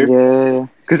great major. Yeah.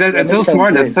 Because that's so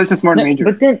smart. That's such a smart major.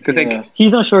 But then, like,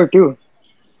 he's not sure too.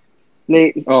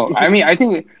 Like. Oh, I mean, I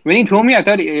think when he told me, I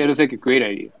thought it was like a great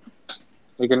idea,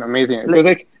 like an amazing. It was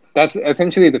like that's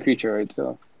essentially the future, right?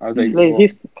 So I was like, well,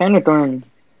 he's kind of torn,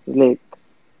 like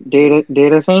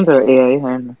data science or AI, I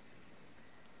don't know.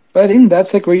 But I think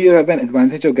that's like where you have an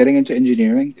advantage of getting into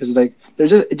engineering, because like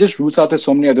it just roots out to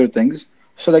so many other things.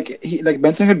 So like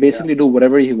Benson could basically do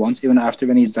whatever he wants even after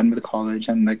when he's done with college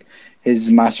and like his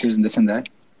masters and this and that.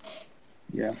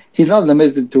 Yeah. He's not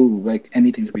limited to like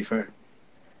anything, to be fair.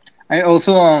 I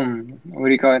also what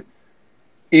do you call it?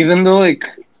 Even though like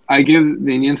I give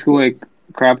the Indian school like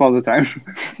crap all the time,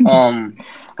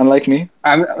 unlike me,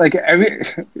 I'm like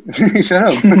shut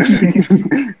up.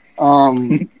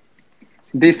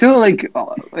 They still like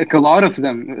a lot of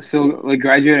them still like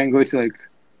graduate and go to like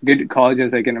good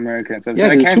colleges like in America and stuff. Yeah,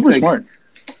 So I they're can't super like, smart.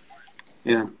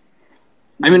 yeah.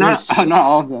 I mean, not Yes. not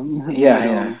all of them. Yeah, but,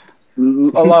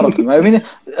 yeah. A lot of them. I mean,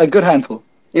 a good handful.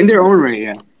 in their own way,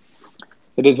 yeah.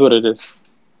 It is what it is.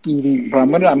 But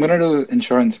I'm gonna do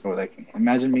insurance, bro. Like,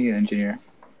 imagine being an engineer.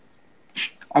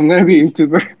 I'm gonna be a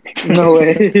YouTuber. No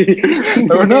way.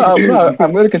 No,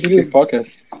 I'm gonna continue this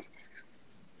podcast.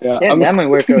 Yeah, Yeah, I'm, that might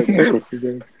work out.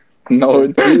 No,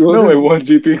 no, I won't,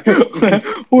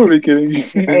 GP. Who are we kidding?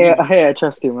 Hey, I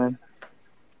trust you, man.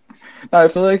 No, I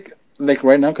feel like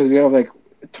right now, because we have like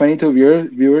 22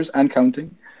 viewers and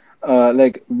counting.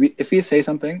 If we say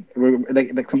something,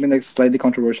 like something like slightly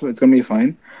controversial, it's gonna be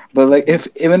fine. But like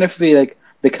even if we like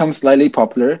become slightly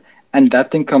popular and that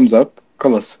thing comes up,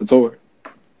 call us. It's over.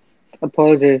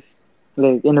 Apologize,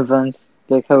 like in advance,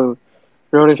 like how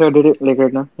Rodisha did it, like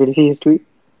right now. Did you see his tweet?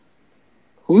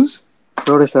 Who's?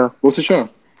 Rodisha. What's the show?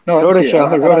 No, I don't see it.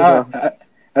 Rodisha.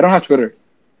 I don't have Twitter.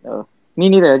 Oh, me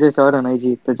neither. I just saw it on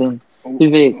IG. But then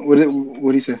he's like, What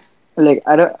do you say? like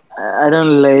I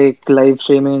don't like live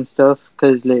streaming and stuff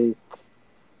because like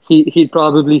he'd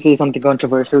probably say something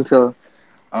controversial. So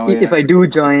Oh, yeah. if I do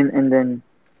join, and then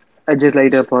I just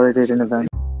like to apologize in advance.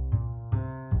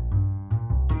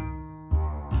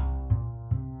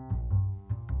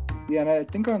 Yeah, and I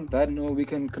think on that note we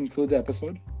can conclude the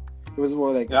episode. It was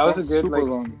that was a good super like.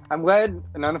 long. I'm glad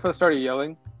none of us started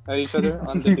yelling at each other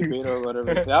on the debate or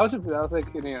whatever. That was like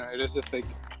it was just like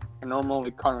a normal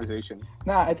like conversation.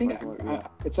 Nah, I think Yeah.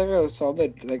 it's like a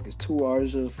solid like 2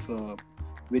 hours of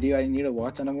video I need to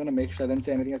watch, and I'm gonna make sure I didn't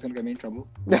say anything that's gonna get me in trouble.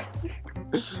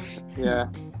 Yeah.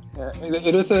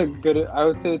 It was a good. I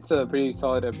would say it's a pretty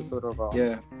solid episode overall.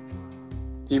 Yeah.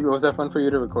 Was that fun for you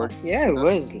to record? Yeah, it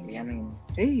was. I mean,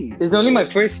 Hey. it's only my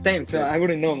first time, so I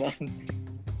wouldn't know, man.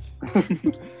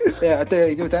 Yeah,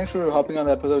 thanks for hopping on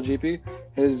the episode, GP.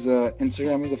 His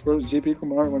Instagram is of course GP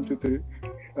Kumar 123.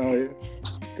 Yeah.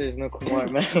 There's no Kumar,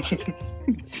 man.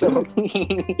 So,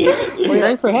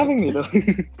 Thanks for having me, though.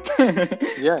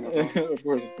 Yeah, no problem. of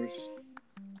course.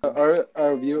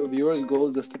 Our viewers'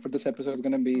 goal for this episode is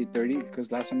gonna be 30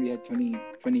 because last time we had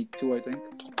 22, I think.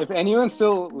 If anyone's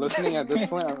still listening at this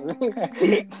point,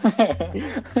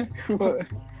 Well,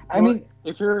 I mean,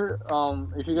 if you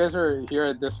guys are here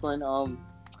at this point,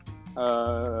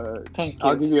 Thank you.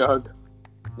 I'll give you a hug.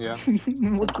 Yeah.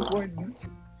 what's the point?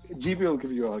 GP will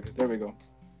give you a hug. There we go.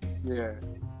 Yeah.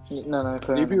 No.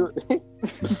 Maybe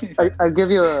I'll give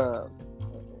you a.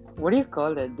 What do you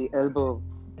call that? The elbow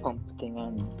pump thing,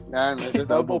 and. nah, man, just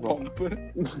Elbow elbow bump. pump.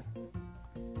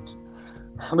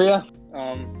 But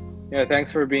yeah,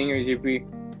 thanks for being here, GP.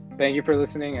 Thank you for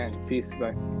listening and peace.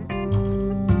 Bye.